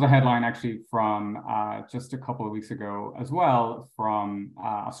this was a headline actually from just a couple of weeks ago as well from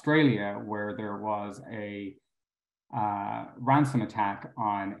Australia, where there was a ransom attack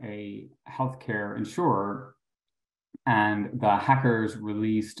on a healthcare insurer, and the hackers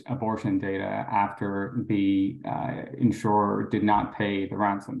released abortion data after the insurer did not pay the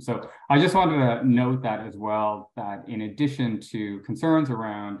ransom. So I just wanted to note that as well, that in addition to concerns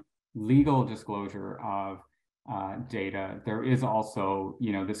around legal disclosure of data, there is also,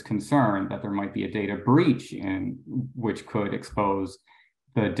 this concern that there might be a data breach which could expose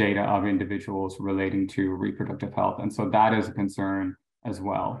the data of individuals relating to reproductive health. And so that is a concern as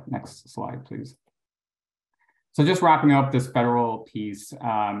well. Next slide, please. So just wrapping up this federal piece,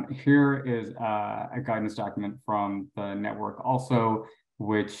 here is a guidance document from the network also,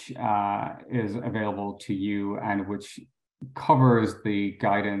 which is available to you and which covers the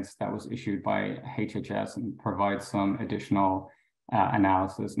guidance that was issued by HHS and provides some additional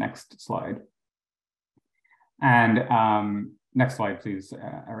analysis. Next slide. And next slide, please,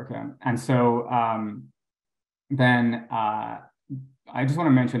 Erica. And so then I just want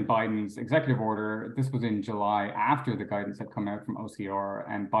to mention Biden's executive order. This was in July after the guidance had come out from OCR,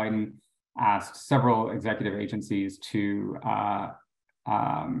 and Biden asked several executive agencies to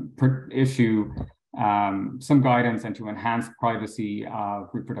issue some guidance and to enhance privacy of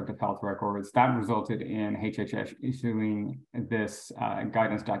reproductive health records. That resulted in HHS issuing this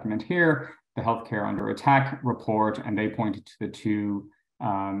guidance document here, the Healthcare Under Attack report, and they pointed to the two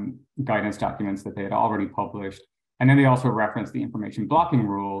guidance documents that they had already published. And then they also referenced the information blocking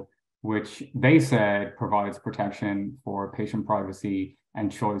rule, which they said provides protection for patient privacy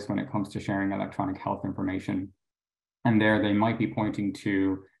and choice when it comes to sharing electronic health information. And there they might be pointing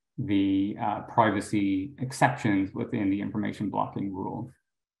to the privacy exceptions within the information blocking rule.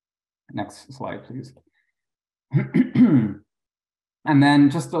 Next slide, please. And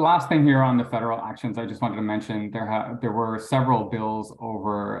then just the last thing here on the federal actions, I just wanted to mention there were several bills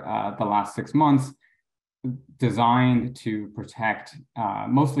over the last 6 months designed to protect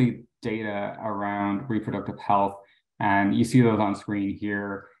mostly data around reproductive health. And you see those on screen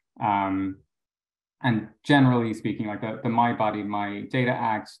here. And generally speaking, like the My Body, My Data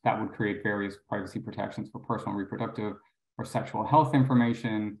Act, that would create various privacy protections for personal reproductive or sexual health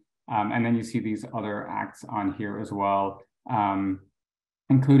information. And then you see these other acts on here as well,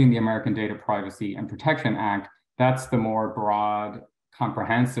 including the American Data Privacy and Protection Act. That's the more broad,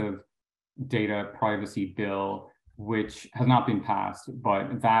 comprehensive data privacy bill, which has not been passed,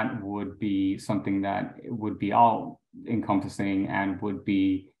 but that would be something that would be all encompassing and would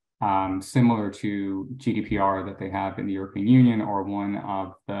be similar to GDPR that they have in the European Union, or one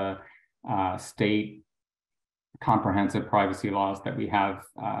of the state comprehensive privacy laws that we have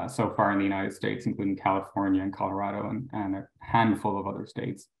so far in the United States, including California and Colorado and a handful of other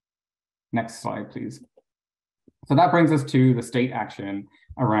states. Next slide, please. So that brings us to the state action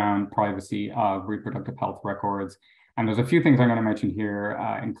around privacy of reproductive health records. And there's a few things I'm going to mention here,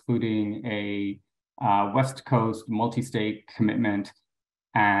 including a West Coast multi-state commitment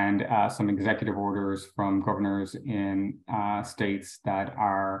and some executive orders from governors in states that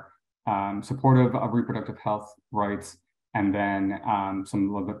are supportive of reproductive health rights. and then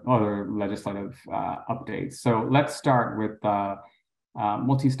some other legislative updates. So let's start with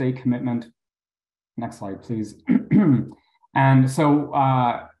multi-state commitment. Next slide, please. And so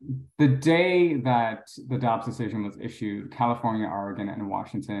the day that the Dobbs decision was issued, California, Oregon, and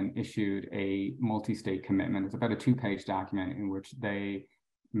Washington issued a multi-state commitment. It's about a 2-page document in which they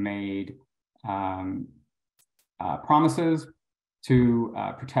made promises to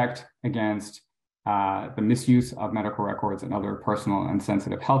protect against the misuse of medical records and other personal and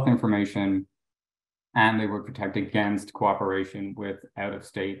sensitive health information, and they would protect against cooperation with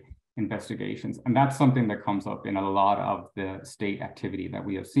out-of-state investigations. And that's something that comes up in a lot of the state activity that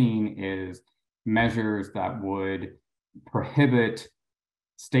we have seen, is measures that would prohibit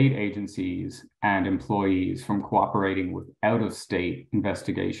state agencies and employees from cooperating with out-of-state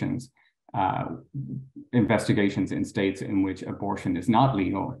investigations, investigations in states in which abortion is not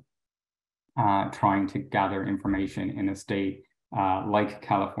legal, trying to gather information in a state like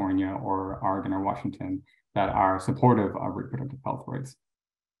California or Oregon or Washington that are supportive of reproductive health rights.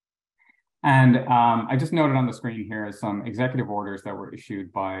 And I just noted on the screen here some executive orders that were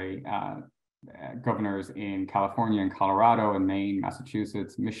issued by governors in California and Colorado and Maine,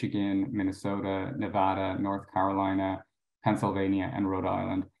 Massachusetts, Michigan, Minnesota, Nevada, North Carolina, Pennsylvania, and Rhode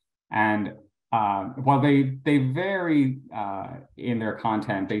Island. And while they vary in their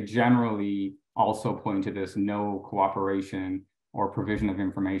content, they generally also point to this no cooperation or provision of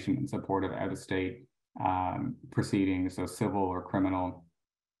information in support of out-of-state proceedings, so civil or criminal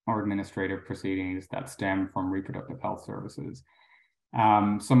or administrative proceedings that stem from reproductive health services.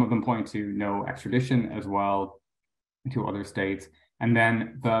 Some of them point to no extradition as well to other states. And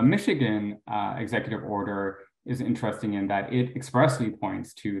then the Michigan executive order is interesting in that it expressly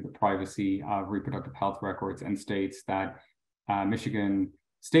points to the privacy of reproductive health records and states that Michigan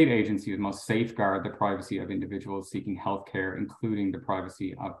state agencies must safeguard the privacy of individuals seeking healthcare, including the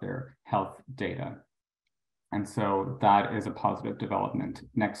privacy of their health data. And so that is a positive development.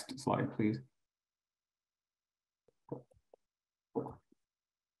 Next slide, please.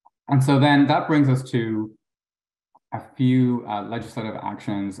 And so then that brings us to a few legislative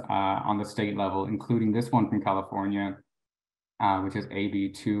actions on the state level, including this one from California, which is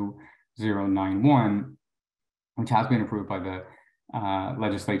AB 2091, which has been approved by the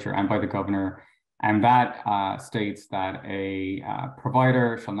legislature and by the governor. And that states that a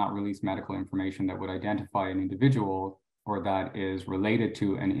provider shall not release medical information that would identify an individual or that is related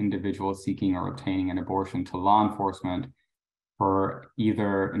to an individual seeking or obtaining an abortion to law enforcement for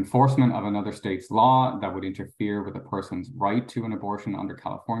either enforcement of another state's law that would interfere with a person's right to an abortion under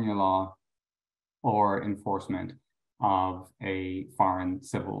California law, or enforcement of a foreign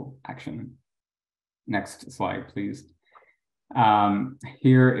civil action. Next slide, please.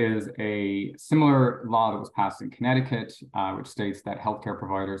 Here is a similar law that was passed in Connecticut, which states that healthcare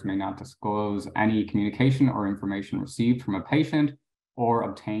providers may not disclose any communication or information received from a patient or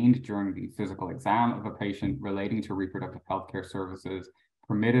obtained during the physical exam of a patient relating to reproductive healthcare services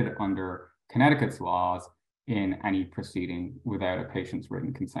permitted under Connecticut's laws in any proceeding without a patient's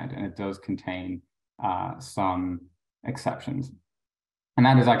written consent. And it does contain some exceptions. And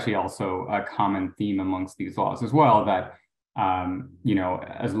that is actually also a common theme amongst these laws as well, that you know,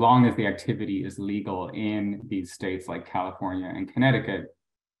 as long as the activity is legal in these states like California and Connecticut,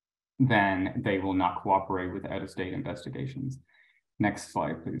 then they will not cooperate with out-of-state investigations. Next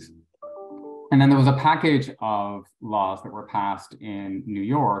slide, please. And then there was a package of laws that were passed in New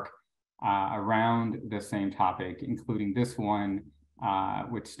York around the same topic, including this one,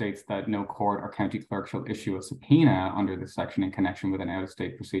 which states that no court or county clerk shall issue a subpoena under this section in connection with an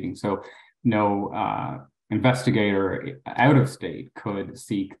out-of-state proceeding. So no investigator out of state could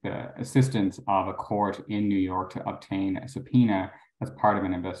seek the assistance of a court in New York to obtain a subpoena as part of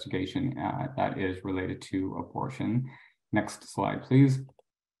an investigation that is related to abortion. Next slide, please.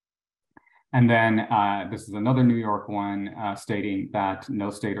 And then this is another New York one stating that no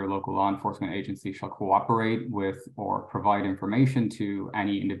state or local law enforcement agency shall cooperate with or provide information to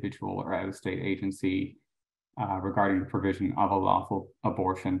any individual or out-of-state agency regarding the provision of a lawful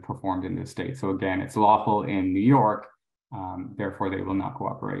abortion performed in this state. So again, it's lawful in New York, therefore they will not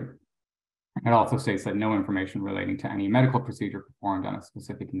cooperate. It also states that no information relating to any medical procedure performed on a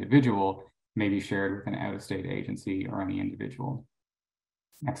specific individual may be shared with an out-of-state agency or any individual.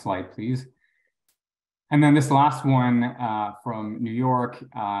 Next slide, please. And then this last one from New York.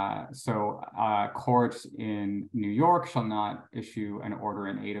 Courts in New York shall not issue an order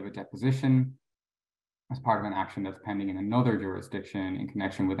in aid of a deposition as part of an action that's pending in another jurisdiction in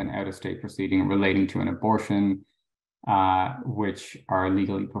connection with an out-of-state proceeding relating to an abortion, which are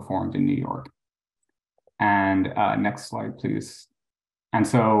legally performed in New York. And next slide, please. And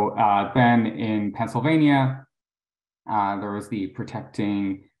so then in Pennsylvania, there was the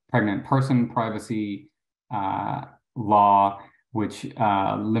Protecting Pregnant Person Privacy law, which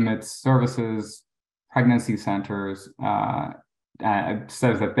limits services, pregnancy centers,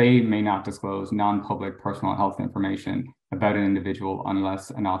 says that they may not disclose non-public personal health information about an individual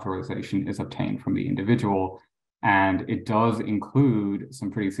unless an authorization is obtained from the individual. And it does include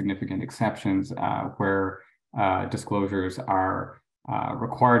some pretty significant exceptions where disclosures are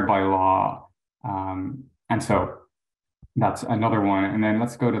required by law. And so that's another one. And then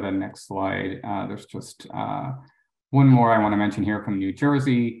let's go to the next slide. There's just one more I want to mention here from New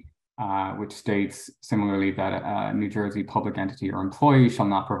Jersey, which states similarly that a New Jersey public entity or employee shall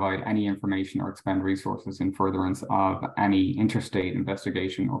not provide any information or expend resources in furtherance of any interstate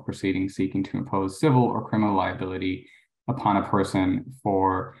investigation or proceeding seeking to impose civil or criminal liability upon a person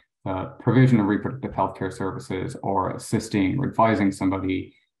for the provision of reproductive healthcare services or assisting or advising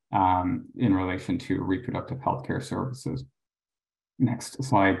somebody in relation to reproductive healthcare services. Next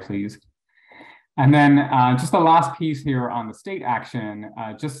slide, please. And then just the last piece here on the state action,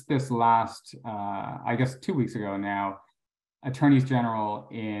 just this last, I guess 2 weeks ago now, attorneys general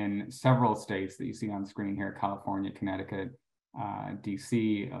in several states that you see on the screen here, California, Connecticut,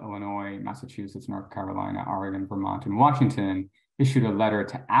 DC, Illinois, Massachusetts, North Carolina, Oregon, Vermont, and Washington, issued a letter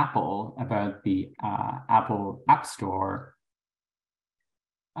to Apple about the Apple App Store,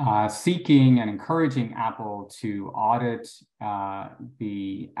 seeking and encouraging Apple to audit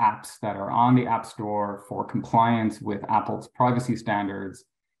the apps that are on the App Store for compliance with Apple's privacy standards,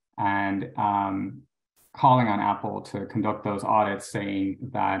 and calling on Apple to conduct those audits, saying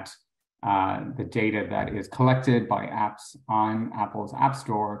that the data that is collected by apps on Apple's App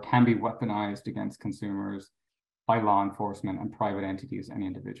Store can be weaponized against consumers by law enforcement and private entities and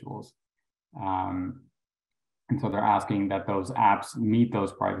individuals. And so they're asking that those apps meet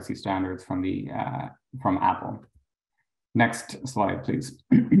those privacy standards from Apple. Next slide, please.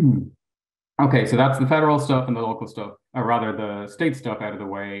 Okay, so that's the federal stuff and the local stuff, or rather the state stuff out of the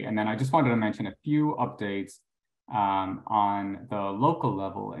way. And then I just wanted to mention a few updates on the local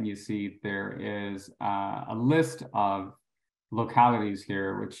level. And you see there is a list of localities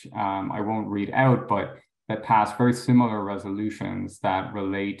here, which I won't read out, but that pass very similar resolutions that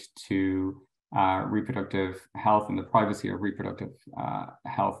relate to reproductive health and the privacy of reproductive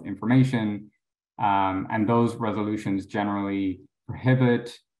health information. And those resolutions generally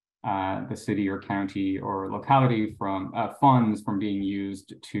prohibit the city or county or locality from funds from being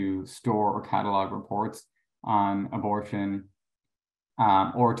used to store or catalog reports on abortion,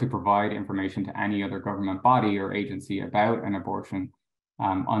 or to provide information to any other government body or agency about an abortion,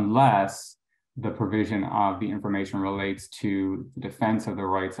 unless the provision of the information relates to the defense of the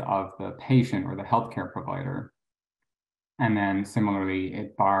rights of the patient or the healthcare provider. And then similarly,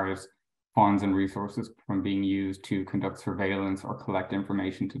 it bars funds and resources from being used to conduct surveillance or collect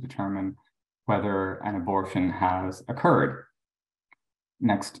information to determine whether an abortion has occurred.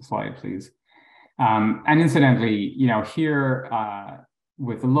 Next slide, please. And incidentally, you know, here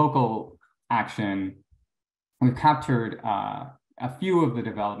with the local action, we've captured a few of the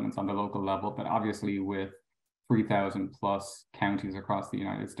developments on the local level, but obviously with 3,000 plus counties across the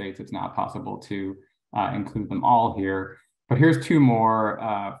United States, it's not possible to include them all here. But here's two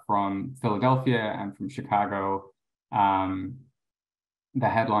more from Philadelphia and from Chicago. The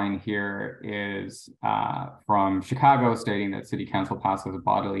headline here is from Chicago, stating that City Council passes a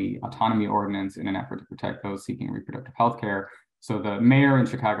bodily autonomy ordinance in an effort to protect those seeking reproductive health care. So the mayor in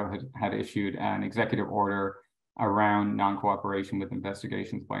Chicago had issued an executive order around non-cooperation with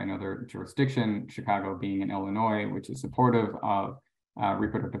investigations by another jurisdiction, Chicago being in Illinois, which is supportive of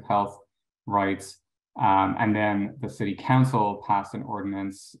reproductive health rights. And then the city council passed an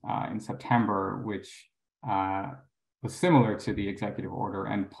ordinance in September, which was similar to the executive order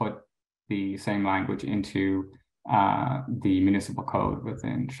and put the same language into the municipal code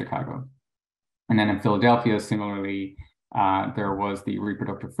within Chicago. And then in Philadelphia, similarly, there was the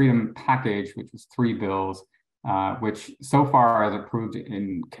reproductive freedom package, which was 3 bills, which so far is approved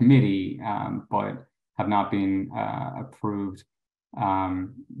in committee, but have not been approved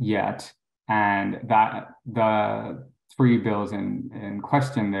yet. And that the 3 bills in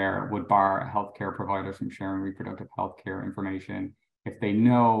question there would bar healthcare providers from sharing reproductive healthcare information if they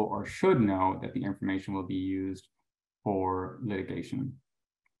know or should know that the information will be used for litigation.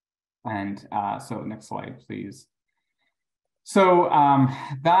 And so next slide, please. So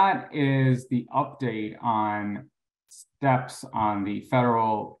that is the update on steps on the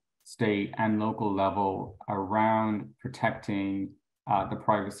federal, state, and local level around protecting the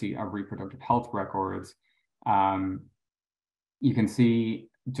privacy of reproductive health records. You can see,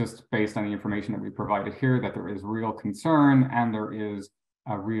 just based on the information that we provided here, that there is real concern and there is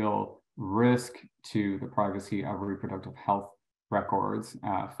a real risk to the privacy of reproductive health records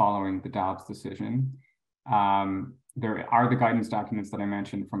following the Dobbs decision. There are the guidance documents that I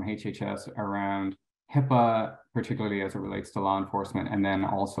mentioned from HHS around HIPAA, particularly as it relates to law enforcement, and then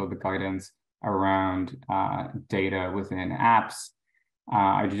also the guidance around data within apps.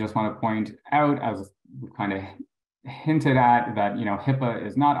 I just want to point out, as we kind of hinted at, that HIPAA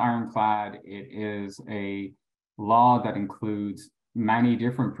is not ironclad. It is a law that includes many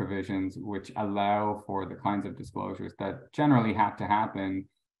different provisions which allow for the kinds of disclosures that generally have to happen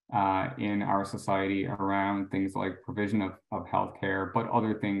in our society around things like provision of healthcare, but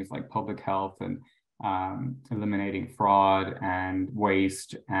other things like public health and eliminating fraud and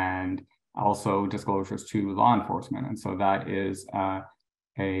waste, and also disclosures to law enforcement. And so that is a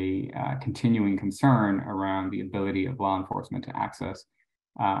continuing concern around the ability of law enforcement to access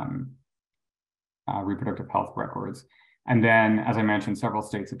reproductive health records. And then, as I mentioned, several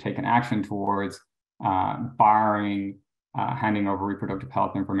states have taken action towards barring handing over reproductive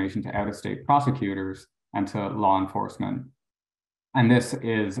health information to out-of-state prosecutors and to law enforcement. And this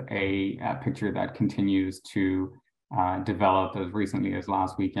is a picture that continues to develop. As recently as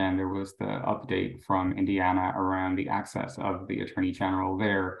last weekend, there was the update from Indiana around the access of the Attorney General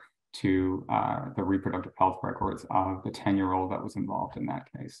there to the reproductive health records of the 10-year-old that was involved in that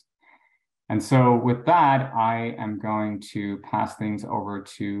case. And so with that, I am going to pass things over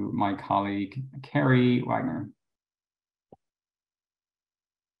to my colleague, Carrie Wagner.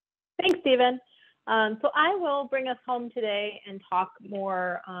 Thanks, Stephen. So I will bring us home today and talk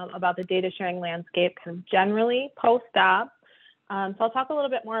more about the data sharing landscape kind of generally post-Dobbs. So I'll talk a little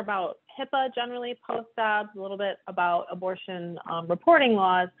bit more about HIPAA generally post-Dobbs, a little bit about abortion reporting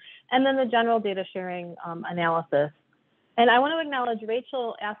laws, and then the general data sharing analysis. And I want to acknowledge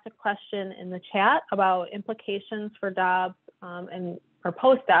Rachel asked a question in the chat about implications for Dobbs or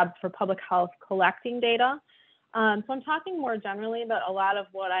post-Dobbs for public health collecting data. So I'm talking more generally, but a lot of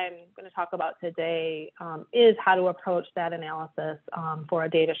what I'm going to talk about today is how to approach that analysis for a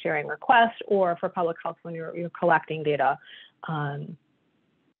data sharing request or for public health when you're collecting data. And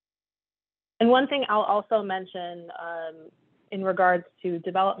one thing I'll also mention in regards to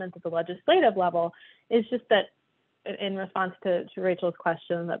development at the legislative level is just that, in response to Rachel's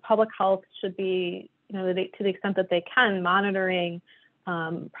question, that public health should be, to the extent that they can, monitoring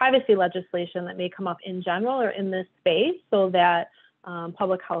privacy legislation that may come up in general or in this space, so that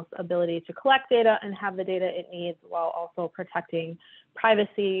public health's ability to collect data and have the data it needs while also protecting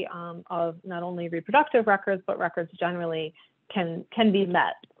privacy of not only reproductive records, but records generally can be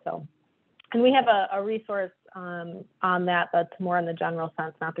met. So, and we have a resource on that that's more in the general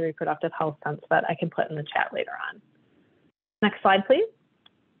sense, not the reproductive health sense, that I can put in the chat later on. Next slide, please.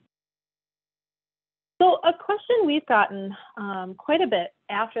 So a question we've gotten quite a bit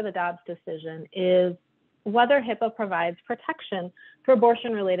after the Dobbs decision is whether HIPAA provides protection for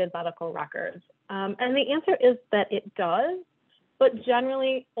abortion-related medical records. And the answer is that it does, but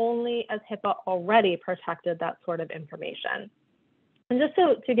generally only as HIPAA already protected that sort of information. And just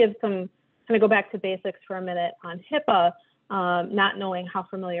to give some, kind of go back to basics for a minute on HIPAA, not knowing how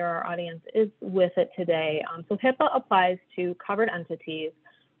familiar our audience is with it today. So HIPAA applies to covered entities,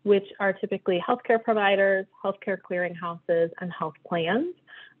 which are typically healthcare providers, healthcare clearinghouses, and health plans,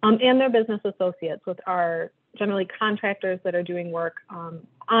 and their business associates, which are generally contractors that are doing work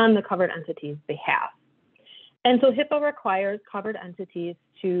on the covered entity's behalf. And so HIPAA requires covered entities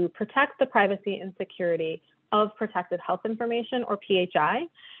to protect the privacy and security of protected health information, or PHI.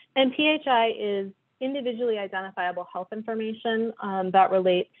 And PHI is individually identifiable health information that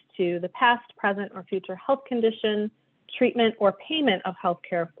relates to the past, present, or future health condition, treatment, or payment of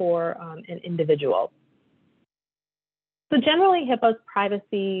healthcare for an individual. So generally, HIPAA's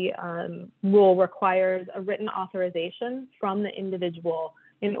privacy rule requires a written authorization from the individual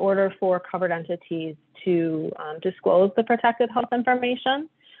in order for covered entities to disclose the protected health information.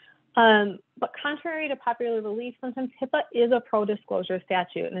 But contrary to popular belief, sometimes HIPAA is a pro-disclosure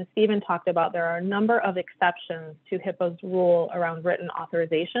statute. And as Stephen talked about, there are a number of exceptions to HIPAA's rule around written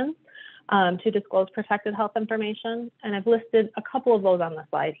authorizations to disclose protected health information. And I've listed a couple of those on the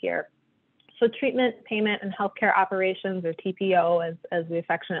slide here. So treatment, payment, and healthcare operations, or TPO, as we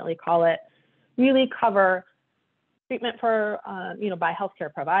affectionately call it, really cover treatment for, by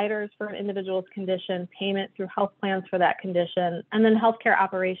healthcare providers for an individual's condition, payment through health plans for that condition, and then healthcare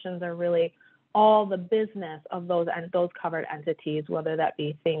operations are really all the business of those covered entities, whether that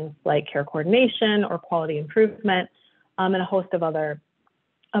be things like care coordination or quality improvement, and a host of other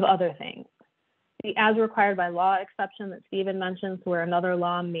things. The as required by law exception that Stephen mentions, where another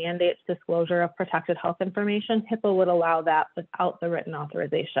law mandates disclosure of protected health information, HIPAA would allow that without the written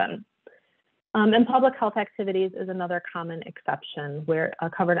authorization. And public health activities is another common exception where a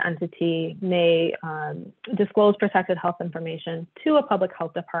covered entity may disclose protected health information to a public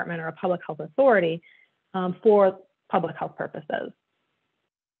health department or a public health authority for public health purposes.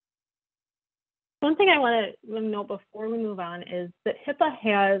 One thing I want to note before we move on is that HIPAA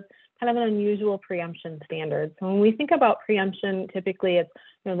has kind of an unusual preemption standard. So when we think about preemption, typically it's,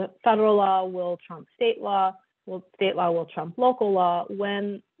 the federal law will trump state law will trump local law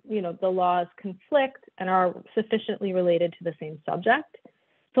when, the laws conflict and are sufficiently related to the same subject.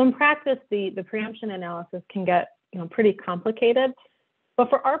 So in practice, the preemption analysis can get, pretty complicated. But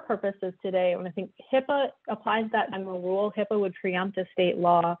for our purposes today, when I think HIPAA applies that general rule, HIPAA would preempt a state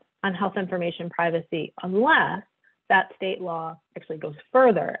law on health information privacy unless that state law actually goes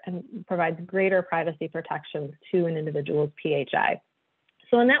further and provides greater privacy protections to an individual's PHI.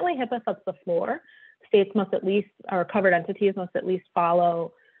 So in that way, HIPAA sets the floor. States must at least, or covered entities must at least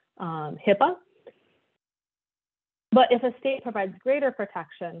follow HIPAA. But if a state provides greater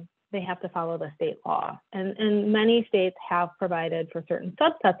protection, they have to follow the state law. And many states have provided for certain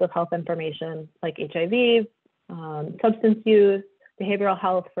subsets of health information like HIV, substance use, behavioral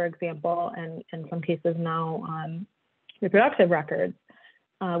health, for example, and in some cases now reproductive records,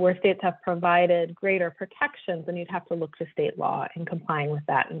 where states have provided greater protections, and you'd have to look to state law in complying with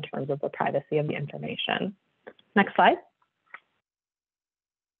that in terms of the privacy of the information. Next slide.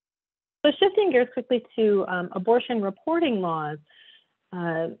 So shifting gears quickly to abortion reporting laws.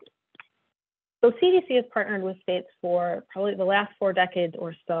 So CDC has partnered with states for probably the last 4 decades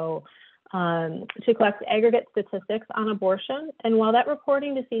or so to collect aggregate statistics on abortion. And while that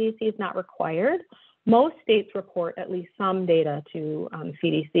reporting to CDC is not required, most states report at least some data to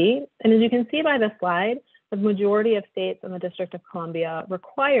CDC. And as you can see by the slide, the majority of states and the District of Columbia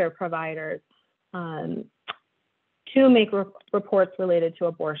require providers to make reports related to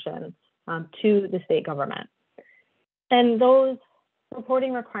abortion to the state government. And those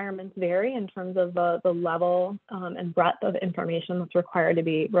reporting requirements vary in terms of the level and breadth of information that's required to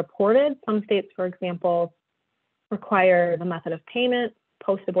be reported. Some states, for example, require the method of payment,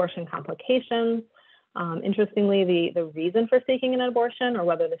 post-abortion complications, interestingly, the reason for seeking an abortion or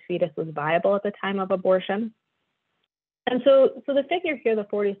whether the fetus was viable at the time of abortion. And so the figure here, the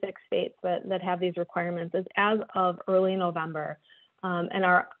 46 states that have these requirements, is as of early November and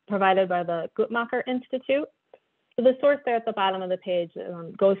are provided by the Guttmacher Institute. So the source there at the bottom of the page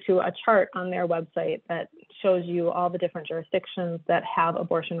goes to a chart on their website that shows you all the different jurisdictions that have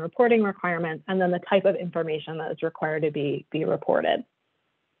abortion reporting requirements and then the type of information that is required to be reported.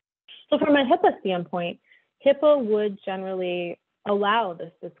 So from a HIPAA standpoint, HIPAA would generally allow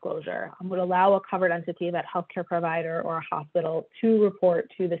this disclosure, would allow a covered entity, that healthcare provider or a hospital, to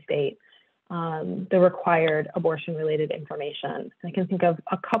report to the state the required abortion-related information. I can think of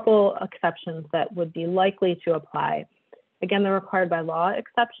a couple exceptions that would be likely to apply. Again, the required by law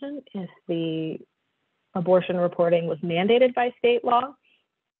exception if the abortion reporting was mandated by state law.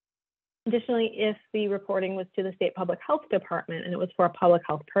 Additionally, if the reporting was to the state public health department and it was for a public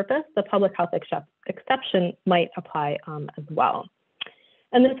health purpose, the public health exception might apply as well.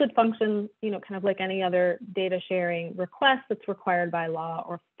 And this would function, kind of like any other data sharing request that's required by law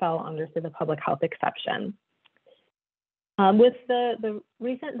or fell under, say, the public health exception. With the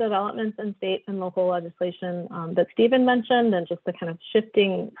recent developments in state and local legislation that Stephen mentioned, and just the kind of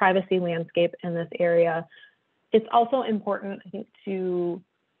shifting privacy landscape in this area, it's also important, I think, to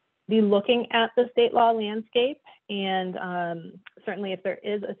be looking at the state law landscape, and certainly if there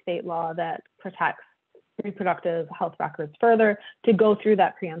is a state law that protects reproductive health records further, to go through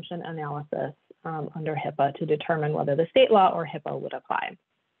that preemption analysis under HIPAA to determine whether the state law or HIPAA would apply.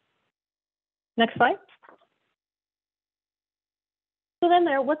 Next slide. So then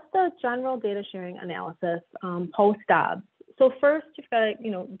what's the general data sharing analysis post-Dobbs? So first, you've got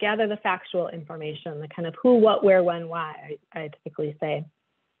to gather the factual information, the kind of who, what, where, when, why, I typically say.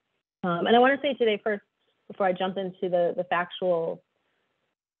 And I want to say today first, before I jump into the factual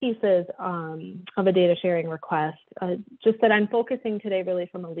pieces of a data sharing request, just that I'm focusing today really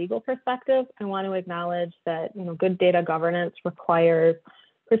from a legal perspective. I want to acknowledge that good data governance requires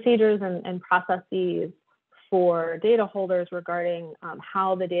procedures and processes for data holders regarding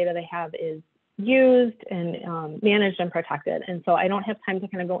how the data they have is used and managed and protected. And so I don't have time to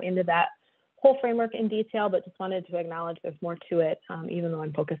kind of go into that whole framework in detail, but just wanted to acknowledge there's more to it, even though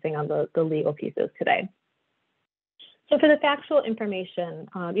I'm focusing on the legal pieces today. So for the factual information,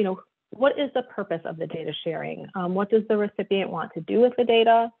 what is the purpose of the data sharing? What does the recipient want to do with the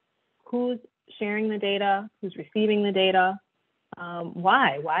data? Who's sharing the data, who's receiving the data,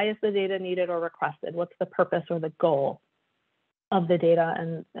 why is the data needed or requested, what's the purpose or the goal of the data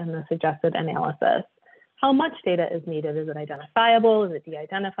and the suggested analysis, how much data is needed, is it identifiable, is it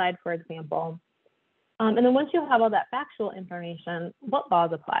de-identified, for example. And then once you have all that factual information, what laws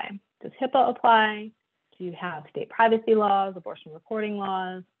apply? Does HIPAA apply? Do you have state privacy laws, abortion reporting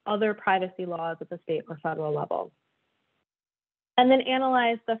laws, other privacy laws at the state or federal level? And then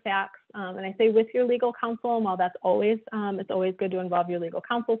analyze the facts. And I say with your legal counsel, and while that's always, it's always good to involve your legal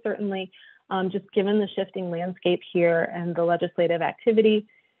counsel, certainly, just given the shifting landscape here and the legislative activity,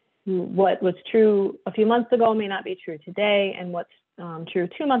 what was true a few months ago may not be true today, and what's true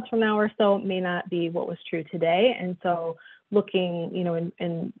 2 months from now or so may not be what was true today. And so looking,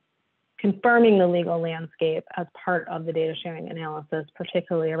 and confirming the legal landscape as part of the data sharing analysis,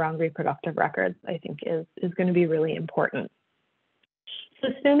 particularly around reproductive records, I think is going to be really important. So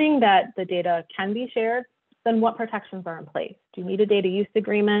assuming that the data can be shared, then what protections are in place? Do you need a data use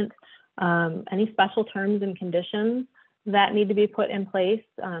agreement? Any special terms and conditions that need to be put in place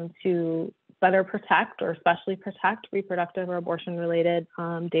to better protect or especially protect reproductive or abortion-related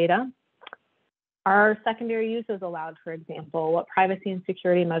data? Are secondary uses allowed, for example? What privacy and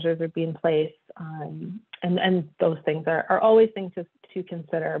security measures would be in place? And those things are always things to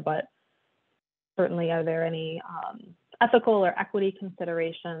consider, but certainly are there any ethical or equity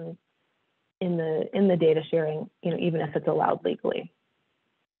considerations in the data sharing, even if it's allowed legally?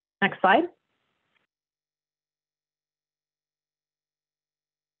 Next slide.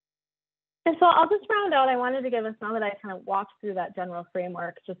 And so I'll just round out. I wanted to give us, now that I kind of walked through that general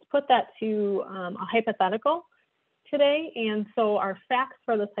framework, just put that to a hypothetical today. And so our facts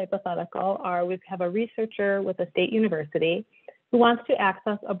for this hypothetical are we have a researcher with a state university who wants to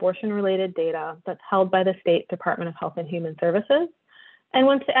access abortion-related data that's held by the State Department of Health and Human Services and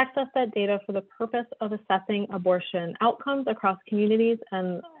wants to access that data for the purpose of assessing abortion outcomes across communities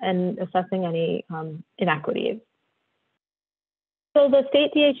and assessing any inequities. So the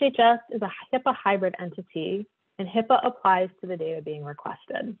state DHHS is a HIPAA hybrid entity, and HIPAA applies to the data being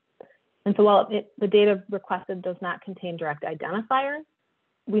requested. And so while the data requested does not contain direct identifiers,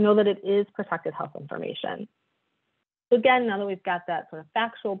 we know that it is protected health information. So again, now that we've got that sort of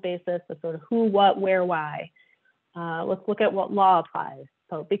factual basis, the sort of who, what, where, why, let's look at what law applies.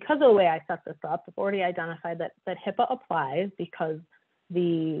 So because of the way I set this up, I've already identified that HIPAA applies because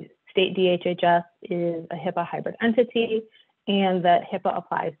the state DHHS is a HIPAA hybrid entity, and that HIPAA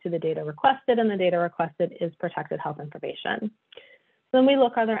applies to the data requested, and the data requested is protected health information. Then we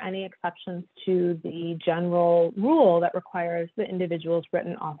look, are there any exceptions to the general rule that requires the individual's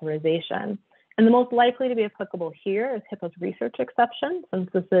written authorization? And the most likely to be applicable here is HIPAA's research exception, since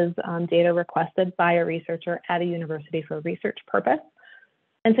this is data requested by a researcher at a university for a research purpose.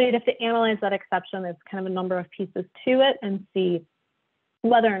 And so you'd have to analyze that exception. There's kind of a number of pieces to it and see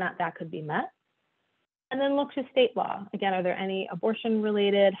whether or not that could be met. And then look to state law. Again, are there any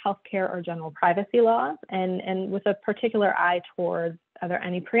abortion-related healthcare or general privacy laws? And with a particular eye towards, are there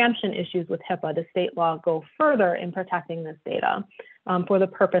any preemption issues with HIPAA? Does state law go further in protecting this data for the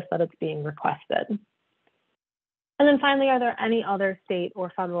purpose that it's being requested? And then finally, are there any other state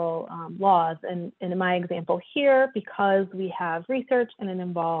or federal laws? And in my example here, because we have research and it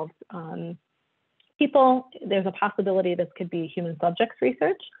involves people, there's a possibility this could be human subjects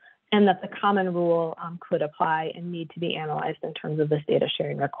research, and that the common rule could apply and need to be analyzed in terms of this data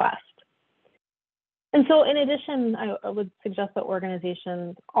sharing request. And so in addition, I would suggest that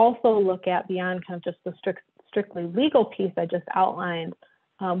organizations also look at, beyond kind of just the strictly legal piece I just outlined,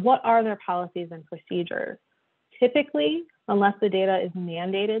 what are their policies and procedures? Typically, unless the data is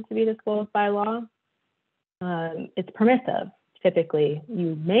mandated to be disclosed by law, it's permissive. Typically,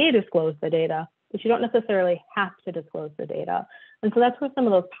 you may disclose the data, but you don't necessarily have to disclose the data. And so that's where some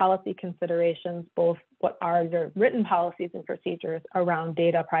of those policy considerations, both what are your written policies and procedures around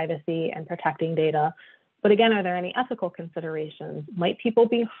data privacy and protecting data, but again, are there any ethical considerations? Might people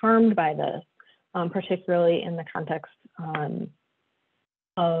be harmed by this, particularly in the context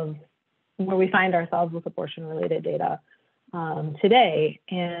of where we find ourselves with abortion-related data today?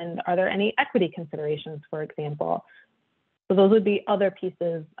 And are there any equity considerations, for example? So those would be other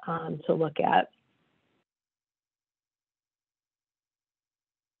pieces to look at.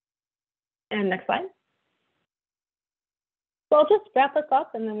 And next slide. So I'll just wrap this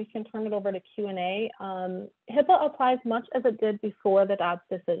up and then we can turn it over to Q&A. HIPAA applies much as it did before the Dobbs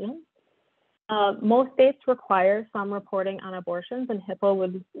decision. Most states require some reporting on abortions, and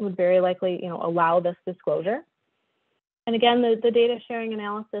HIPAA would very likely allow this disclosure. And again, the data sharing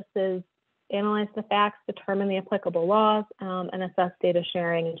analysis is analyze the facts, determine the applicable laws, and assess data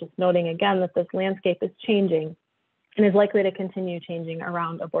sharing, and just noting again that this landscape is changing and is likely to continue changing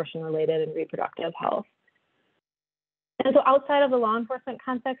around abortion-related and reproductive health. And so outside of the law enforcement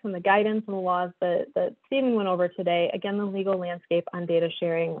context and the guidance and the laws that Stephen went over today, again, the legal landscape on data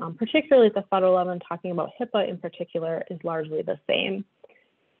sharing, particularly at the federal level, and talking about HIPAA in particular, is largely the same.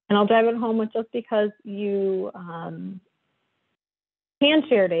 And I'll drive it home with just because you can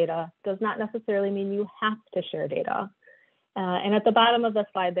share data does not necessarily mean you have to share data. And at the bottom of the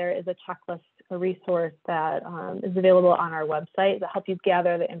slide, there is a checklist, a resource that is available on our website that helps you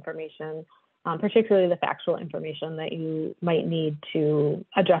gather the information, particularly the factual information that you might need to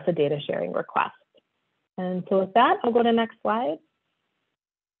address a data sharing request. And so with that, I'll go to the next slide.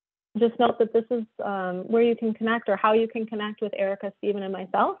 Just note that this is where you can connect, or how you can connect with Erica, Stephen, and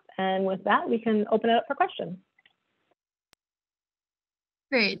myself. And with that, we can open it up for questions.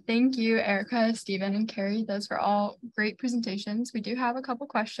 Great, thank you, Erica, Stephen, and Carrie. Those were all great presentations. We do have a couple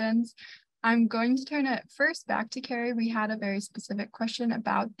questions. I'm going to turn it first back to Carrie. We had a very specific question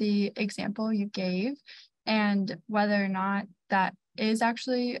about the example you gave and whether or not that is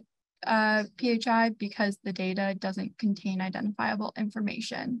actually PHI because the data doesn't contain identifiable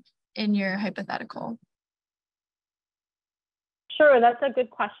information in your hypothetical. Sure, that's a good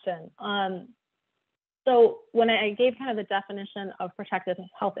question. So when I gave kind of the definition of protected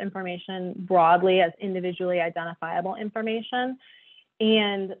health information broadly as individually identifiable information,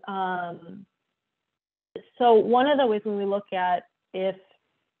 and so one of the ways when we look at when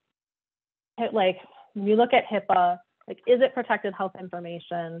you look at HIPAA, like, is it protected health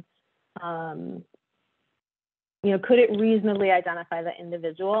information? Could it reasonably identify the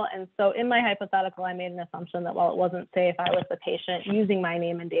individual? And so in my hypothetical, I made an assumption that while it wasn't, say, if I was the patient using my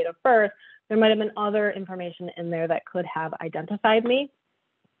name and date of birth, there might have been other information in there that could have identified me.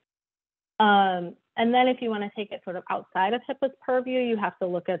 And then if you want to take it sort of outside of HIPAA's purview, you have to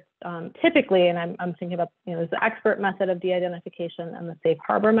look at typically, and I'm thinking about, there's the expert method of de-identification and the safe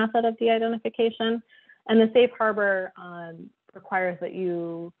harbor method of de-identification. And the safe harbor requires that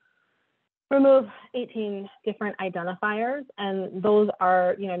you remove 18 different identifiers. And those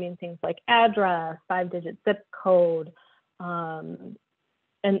are, things like address, 5-digit zip code, and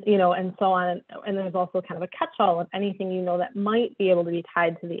so on. And there's also kind of a catch-all of anything, that might be able to be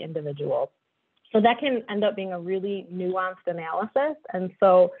tied to the individual. So that can end up being a really nuanced analysis. And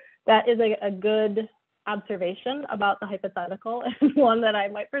so that is a good observation about the hypothetical, and one that I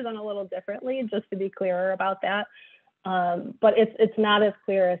might present a little differently, just to be clearer about that. But it's not as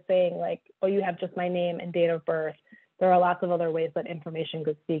clear as saying, like, oh, you have just my name and date of birth. There are lots of other ways that information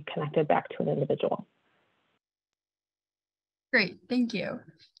could be connected back to an individual. Great, thank you.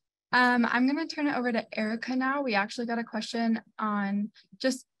 I'm going to turn it over to Erica now. We actually got a question on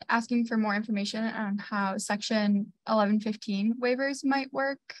just asking for more information on how Section 1115 waivers might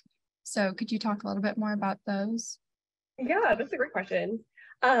work. So could you talk a little bit more about those? Yeah, that's a great question.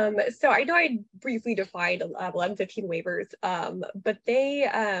 So I know I briefly defined 1115 waivers, but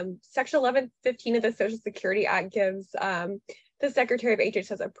Section 1115 of the Social Security Act gives the Secretary of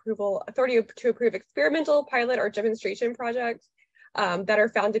HHS authority to approve experimental, pilot, or demonstration projects that are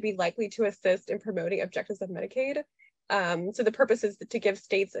found to be likely to assist in promoting objectives of Medicaid. So the purpose is to give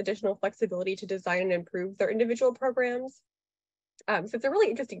states additional flexibility to design and improve their individual programs. So it's a really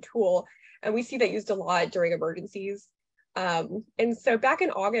interesting tool, and we see that used a lot during emergencies. And so back in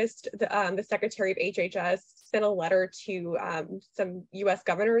August, the Secretary of HHS sent a letter to some US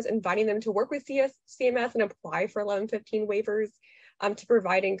governors inviting them to work with CMS and apply for 1115 waivers to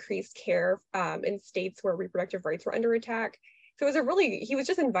provide increased care in states where reproductive rights were under attack. So it was he was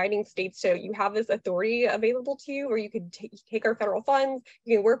just inviting states to, you have this authority available to you, or you could take our federal funds,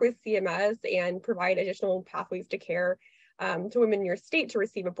 you can work with CMS and provide additional pathways to care to women in your state to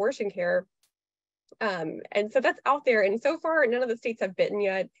receive abortion care. And so that's out there. And so far, none of the states have bitten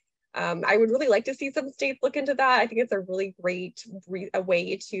yet. I would really like to see some states look into that. I think it's a really great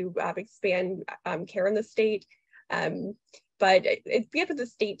way to expand care in the state. But it'd be up to the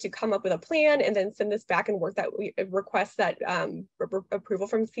state to come up with a plan and then send this back and request that approval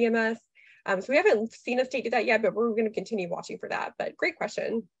from CMS. So we haven't seen a state do that yet, but we're going to continue watching for that. But great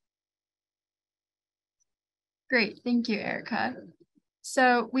question. Great, thank you, Erica.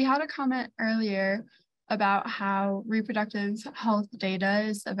 So we had a comment earlier about how reproductive health data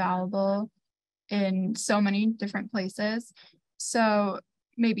is available in so many different places. So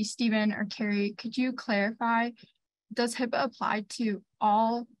maybe Stephen or Carrie, could you clarify, does HIPAA apply to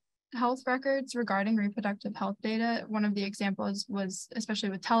all health records regarding reproductive health data? One of the examples was,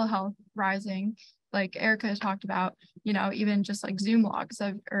 especially with telehealth rising, like Erica talked about, even just like Zoom logs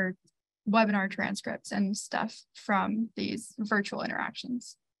or webinar transcripts and stuff from these virtual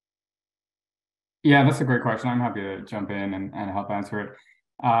interactions? Yeah, that's a great question. I'm happy to jump in and help answer it.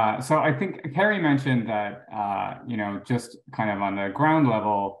 So I think Carrie mentioned that, just kind of on the ground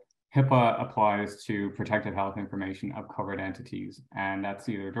level, HIPAA applies to protected health information of covered entities, and that's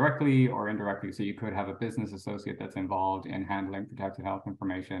either directly or indirectly. So you could have a business associate that's involved in handling protected health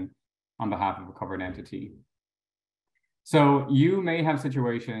information on behalf of a covered entity. So you may have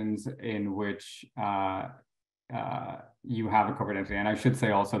situations in which you have a covered entity, and I should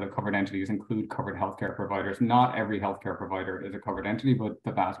say also that covered entities include covered healthcare providers. Not every healthcare provider is a covered entity, but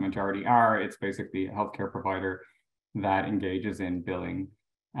the vast majority are. It's basically a healthcare provider that engages in billing.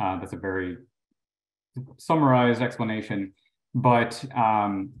 That's a very summarized explanation. But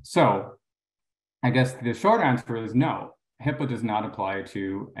so I guess the short answer is no. HIPAA does not apply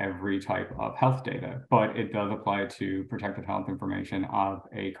to every type of health data, but it does apply to protected health information of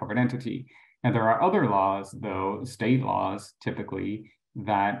a covered entity. And there are other laws, though, state laws typically,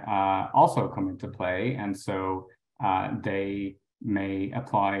 that also come into play. And so they may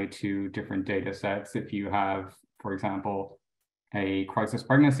apply to different data sets. If you have, for example, a crisis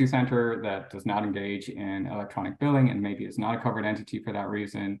pregnancy center that does not engage in electronic billing and maybe is not a covered entity for that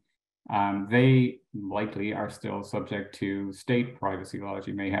reason, they likely are still subject to state privacy laws.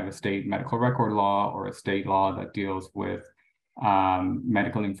 You may have a state medical record law or a state law that deals with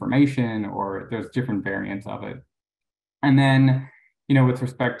medical information, or there's different variants of it. And then, with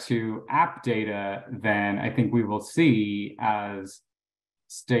respect to app data, then I think we will see as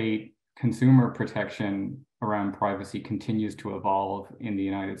state consumer protection around privacy continues to evolve in the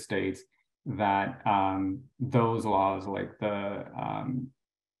United States, that those laws, like the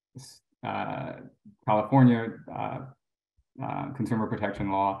California consumer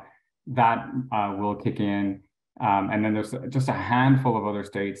protection law, that will kick in. And then there's just a handful of other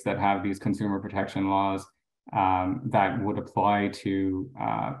states that have these consumer protection laws that would apply to,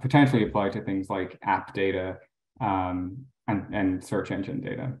 potentially apply to things like app data and search engine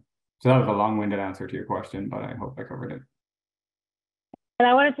data. So that was a long-winded answer to your question, but I hope I covered it. And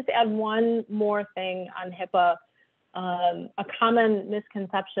I wanted to add one more thing on HIPAA. A common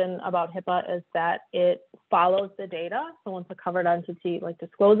misconception about HIPAA is that it follows the data. So once a covered entity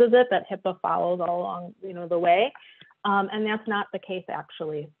discloses it, that HIPAA follows all along, the way. And that's not the case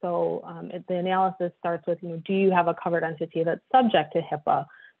actually. So the analysis starts with, do you have a covered entity that's subject to HIPAA?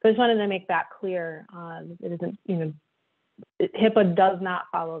 So I just wanted to make that clear. It isn't, HIPAA does not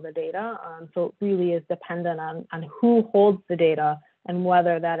follow the data. So it really is dependent on who holds the data and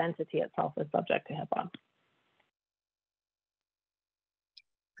whether that entity itself is subject to HIPAA.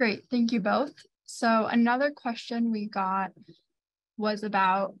 Great, thank you both. So another question we got was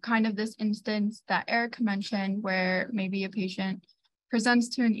about kind of this instance that Erica mentioned, where maybe a patient presents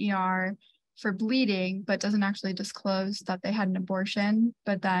to an ER for bleeding, but doesn't actually disclose that they had an abortion,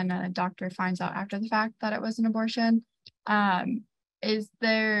 but then a doctor finds out after the fact that it was an abortion. Are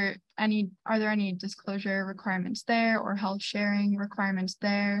there any disclosure requirements there or health sharing requirements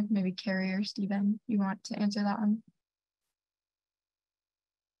there? Maybe Carrie or Stephen, you want to answer that one?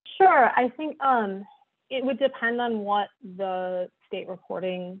 Sure. I think it would depend on what the state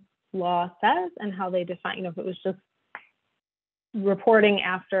reporting law says and how they define, if it was just reporting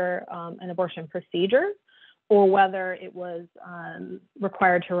after an abortion procedure, or whether it was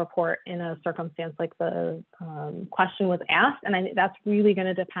required to report in a circumstance like the question was asked. And I think that's really going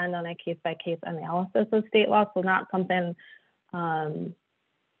to depend on a case-by-case analysis of state law. So not something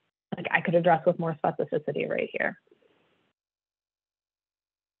like I could address with more specificity right here.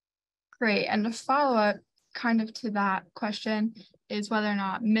 Great. And to follow up kind of to that question is whether or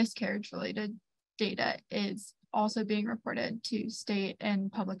not miscarriage-related data is also being reported to state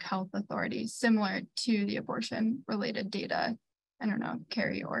and public health authorities, similar to the abortion-related data. I don't know,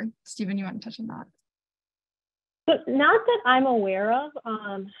 Carrie or Stephen, you want to touch on that? So not that I'm aware of.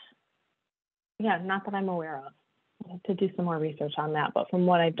 Not that I'm aware of. I have to do some more research on that, but from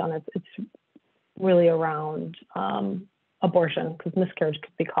what I've done, it's really around abortion, because miscarriage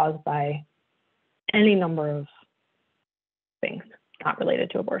could be caused by any number of things not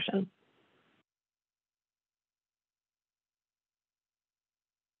related to abortion.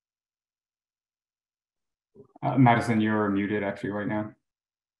 Madison, you're muted actually right now.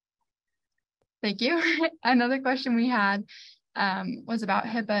 Thank you. Another question we had was about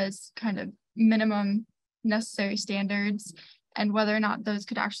HIPAA's kind of minimum necessary standards and whether or not those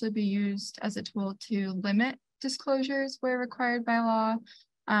could actually be used as a tool to limit disclosures where required by law.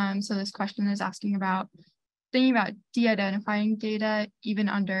 So this question is asking about thinking about de-identifying data even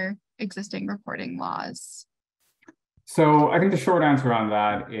under existing reporting laws. So I think the short answer on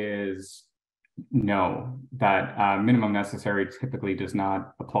that is no, that minimum necessary typically does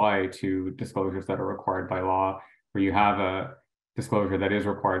not apply to disclosures that are required by law. Where you have a disclosure that is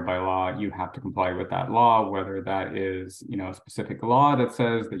required by law, you have to comply with that law, whether that is, a specific law that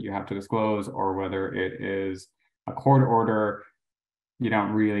says that you have to disclose, or whether it is a court order. You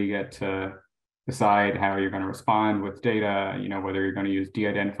don't really get to decide how you're going to respond with data, whether you're going to use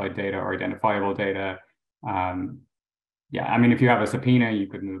de-identified data or identifiable data. Yeah, I mean, if you have a subpoena, you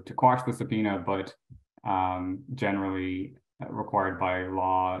could move to quash the subpoena, but generally required by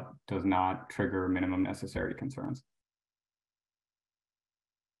law does not trigger minimum necessary concerns.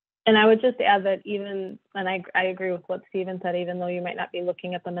 And I would just add that even, and I agree with what Stephen said, even though you might not be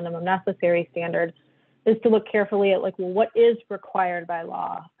looking at the minimum necessary standard, is to look carefully at what is required by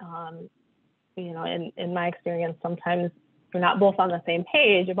law. In my experience, sometimes you're not both on the same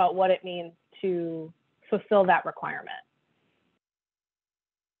page about what it means to fulfill that requirement.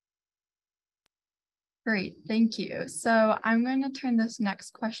 Great, thank you. So I'm going to turn this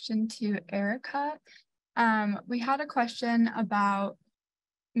next question to Erica. We had a question about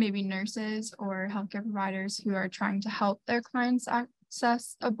maybe nurses or healthcare providers who are trying to help their clients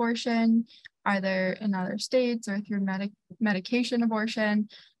access abortion, either in other states or through medication abortion.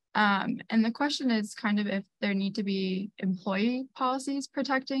 And the question is kind of if there need to be employee policies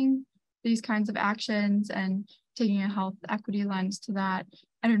protecting these kinds of actions and taking a health equity lens to that.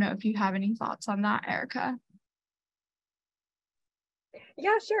 I don't know if you have any thoughts on that, Erica.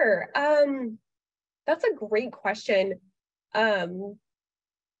 Yeah, sure. That's a great question. I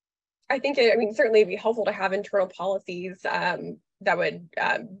think certainly it'd be helpful to have internal policies that would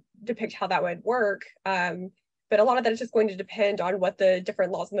depict how that would work. But a lot of that is just going to depend on what the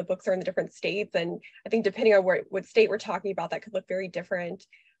different laws in the books are in the different states. And I think depending on what state we're talking about, that could look very different.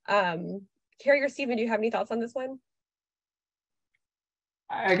 Carrie or Stephen, do you have any thoughts on this one?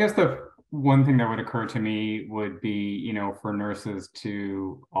 I guess the one thing that would occur to me would be, for nurses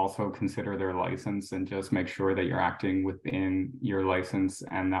to also consider their license and just make sure that you're acting within your license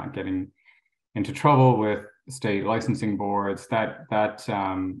and not getting into trouble with state licensing boards. That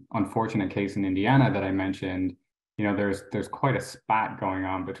unfortunate case in Indiana that I mentioned, there's quite a spat going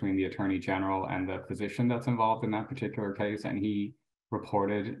on between the attorney general and the physician that's involved in that particular case, and he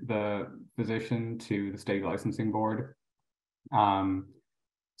reported the physician to the state licensing board.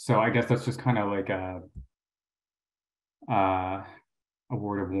 So I guess that's just kind of like a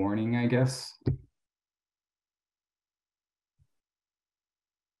word of warning, I guess.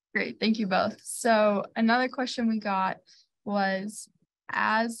 Great, thank you both. So another question we got was,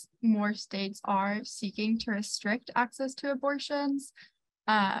 as more states are seeking to restrict access to abortions,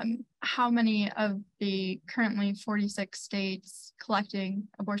 how many of the currently 46 states collecting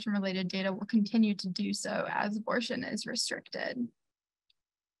abortion-related data will continue to do so as abortion is restricted?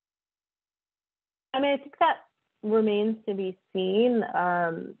 I think that remains to be seen.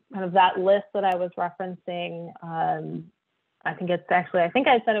 Kind of that list that I was referencing, I think I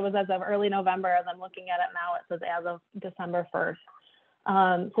said it was as of early November. As I'm looking at it now, it says as of December 1st.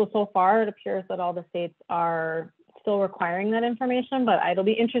 So far, it appears that all the states are still requiring that information, but it'll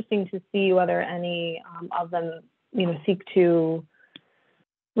be interesting to see whether any of them, seek to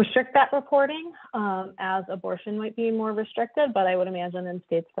restrict that reporting, as abortion might be more restricted. But I would imagine in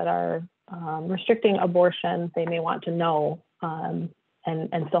states that are restricting abortion, they may want to know and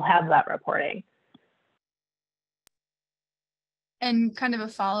still have that reporting. And kind of a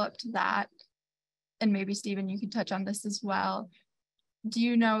follow-up to that, and maybe Stephen, you could touch on this as well. Do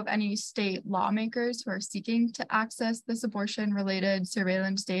you know of any state lawmakers who are seeking to access this abortion-related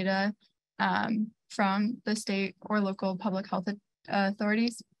surveillance data from the state or local public health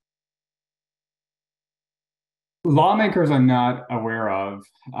authorities? Lawmakers I'm not aware of.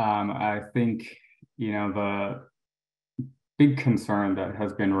 I think, the big concern that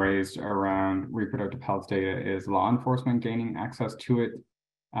has been raised around reproductive health data is law enforcement gaining access to it,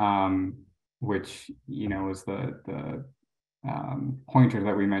 which, is the pointer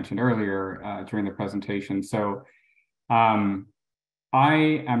that we mentioned earlier during the presentation. So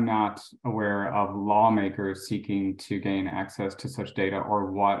I am not aware of lawmakers seeking to gain access to such data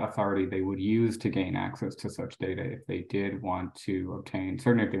or what authority they would use to gain access to such data if they did want to obtain,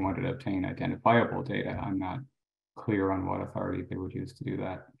 certainly if they wanted to obtain identifiable data. I'm not clear on what authority they would use to do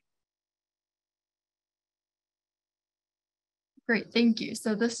that. Great, thank you.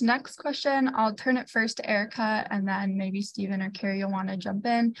 So this next question, I'll turn it first to Erica, and then maybe Stephen or Carrie will want to jump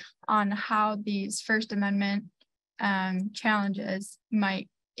in on how these First Amendment challenges might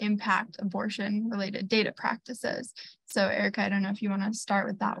impact abortion-related data practices. So Erica, I don't know if you want to start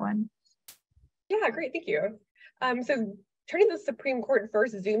with that one. Yeah, great, thank you. So turning to the Supreme Court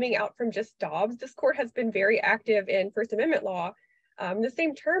first, zooming out from just Dobbs, this court has been very active in First Amendment law. The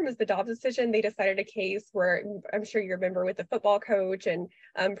same term as the Dobbs decision, they decided a case where I'm sure you remember with the football coach and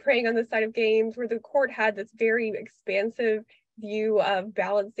praying on the side of games, where the court had this very expansive view of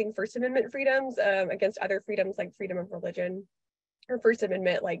balancing First Amendment freedoms against other freedoms like freedom of religion, or First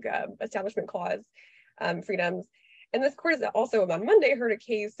Amendment like Establishment Clause freedoms. And this court has also on Monday heard a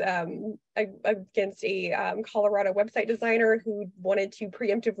case against a Colorado website designer who wanted to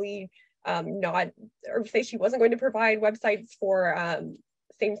preemptively not, or say she wasn't going to provide websites for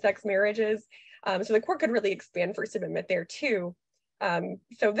same-sex marriages. So the court could really expand First Amendment there too.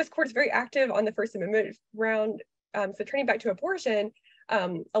 So this court is very active on the First Amendment round. So turning back to abortion,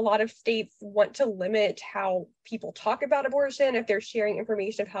 a lot of states want to limit how people talk about abortion if they're sharing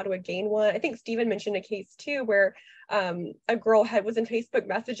information of how to gain one. I think Stephen mentioned a case too where a girl was in Facebook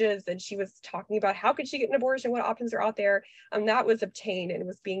messages and she was talking about how could she get an abortion, what options are out there. That was obtained and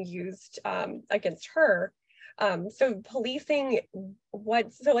was being used against her. So policing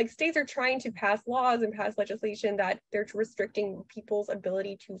so like states are trying to pass laws and pass legislation that they're restricting people's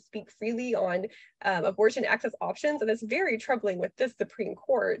ability to speak freely on abortion access options. And that's very troubling with this Supreme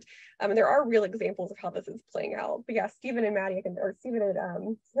Court. And there are real examples of how this is playing out. But yeah, Stephen and Maddie, or Stephen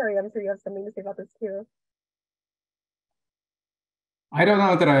and Terry, I'm sure you have something to say about this too. I don't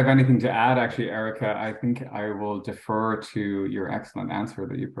know that I have anything to add, actually, Erica. I think I will defer to your excellent answer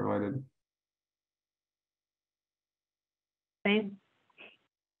that you provided. Same.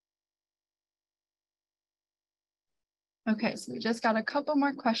 Okay, so we just got a couple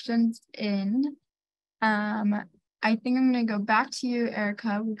more questions in. I think I'm going to go back to you,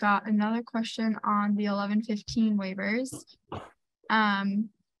 Erica. We got another question on the 1115 waivers. And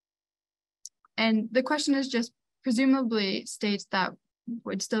the question is just presumably states that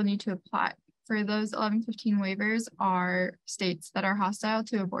would still need to apply for those 1115 waivers are states that are hostile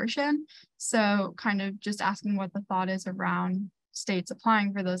to abortion. So kind of just asking what the thought is around states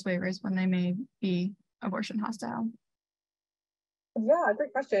applying for those waivers when they may be abortion hostile. Yeah,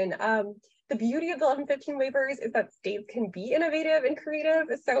 great question. The beauty of the 1115 waivers is that states can be innovative and creative.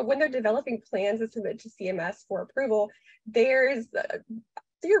 So when they're developing plans to submit to CMS for approval, there's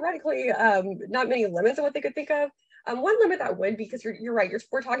theoretically not many limits on what they could think of. One limit that would be, because you're right,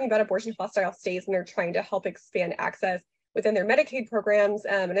 we're talking about abortion hostile states and they're trying to help expand access within their Medicaid programs.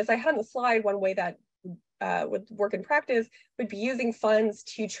 And as I had on the slide, one way that would work in practice would be using funds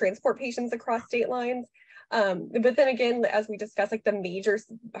to transport patients across state lines. But then again, as we discussed, like the major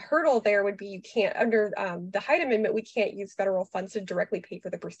hurdle there would be you can't, under the Hyde Amendment, we can't use federal funds to directly pay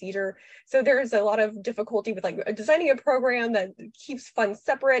for the procedure. So there's a lot of difficulty with like designing a program that keeps funds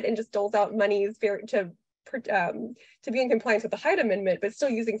separate and just doles out monies to be in compliance with the Hyde Amendment, but still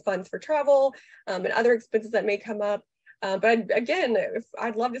using funds for travel and other expenses that may come up. But again,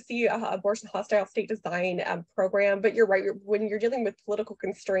 I'd love to see an abortion hostile state design program, but you're right, when you're dealing with political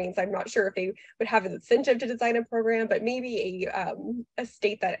constraints, I'm not sure if they would have an incentive to design a program, but maybe a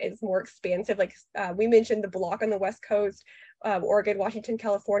state that is more expansive, like we mentioned the block on the West Coast, Oregon, Washington,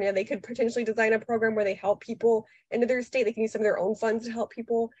 California, they could potentially design a program where they help people into their state, they can use some of their own funds to help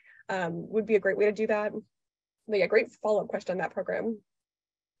people, would be a great way to do that. But yeah, great follow-up question on that program.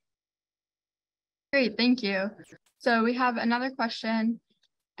 Great, thank you. So we have another question.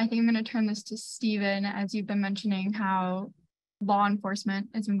 I think I'm going to turn this to Stephen, as you've been mentioning how law enforcement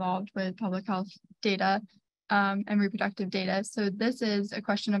is involved with public health data and reproductive data. So this is a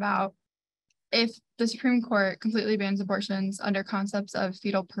question about if the Supreme Court completely bans abortions under concepts of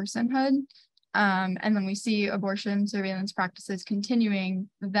fetal personhood, and then we see abortion surveillance practices continuing,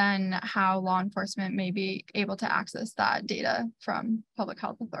 then how law enforcement may be able to access that data from public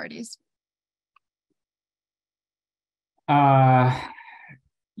health authorities.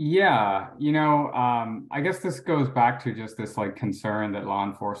 Yeah, I guess this goes back to just this like concern that law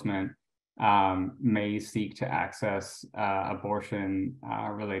enforcement may seek to access abortion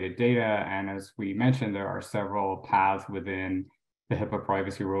related data. And as we mentioned, there are several paths within the HIPAA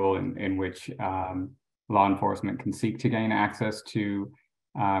privacy rule in which law enforcement can seek to gain access to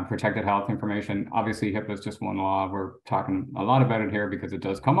protected health information. Obviously, HIPAA is just one law. We're talking a lot about it here because it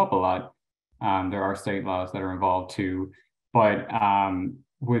does come up a lot. There are state laws that are involved too, but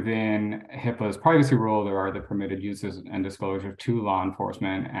within HIPAA's privacy rule, there are the permitted uses and disclosure to law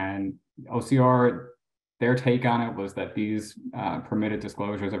enforcement, and OCR, their take on it was that these permitted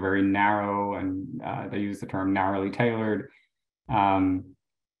disclosures are very narrow, and they use the term narrowly tailored,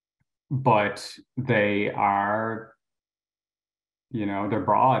 but they are, they're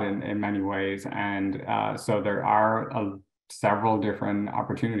broad in many ways, and so there are several different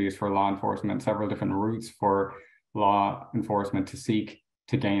opportunities for law enforcement, several different routes for law enforcement to seek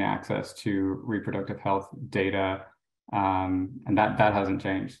to gain access to reproductive health data, and that hasn't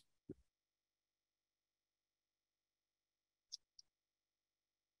changed.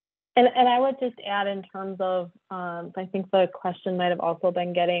 And I would just add, in terms of, I think the question might have also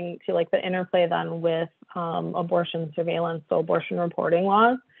been getting to like the interplay then with abortion surveillance, so abortion reporting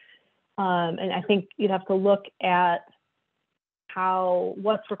laws. And I think you'd have to look at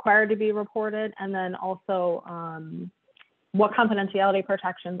what's required to be reported, and then also what confidentiality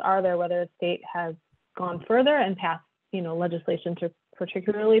protections are there, whether a state has gone further and passed, legislation to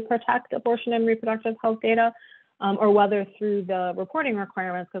particularly protect abortion and reproductive health data, or whether through the reporting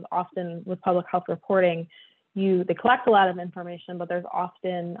requirements, because often with public health reporting, they collect a lot of information, but there's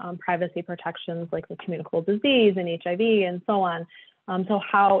often privacy protections like the communicable disease and HIV and so on. So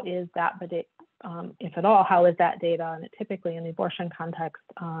how is that, if at all, how is that data? And typically in the abortion context,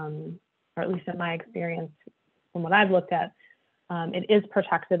 or at least in my experience, from what I've looked at, it is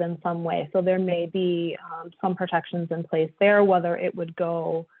protected in some way. So there may be some protections in place there, whether it would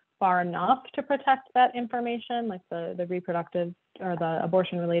go far enough to protect that information, like the reproductive or the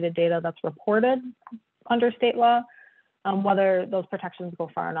abortion-related data that's reported under state law. Whether those protections go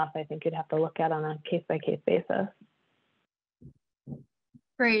far enough, I think you'd have to look at on a case-by-case basis.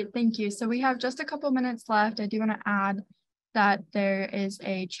 Great, thank you. So we have just a couple minutes left. I do want to add that there is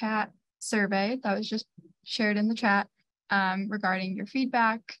a chat survey that was just shared in the chat regarding your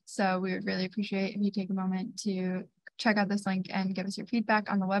feedback. So we would really appreciate if you take a moment to check out this link and give us your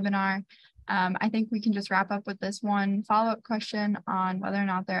feedback on the webinar. I think we can just wrap up with this one follow-up question on whether or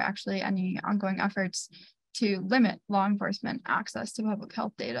not there are actually any ongoing efforts to limit law enforcement access to public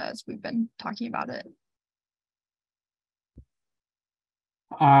health data as we've been talking about it.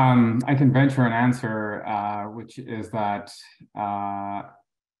 I can venture an answer, which is that I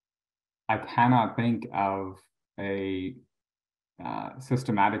cannot think of a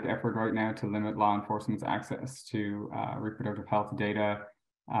systematic effort right now to limit law enforcement's access to reproductive health data.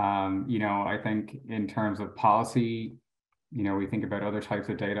 I think in terms of policy, we think about other types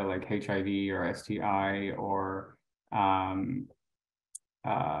of data like HIV or STI or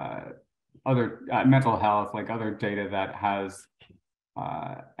other mental health, like other data that has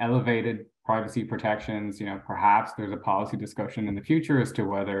elevated privacy protections. Perhaps there's a policy discussion in the future as to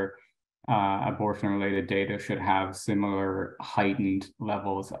whether abortion-related data should have similar heightened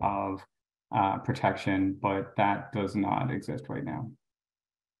levels of protection, but that does not exist right now.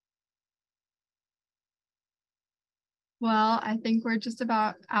 Well, I think we're just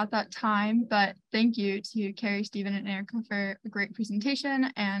about at that time, but thank you to Carrie, Stephen, and Erica for a great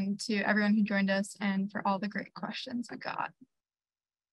presentation, and to everyone who joined us and for all the great questions we got.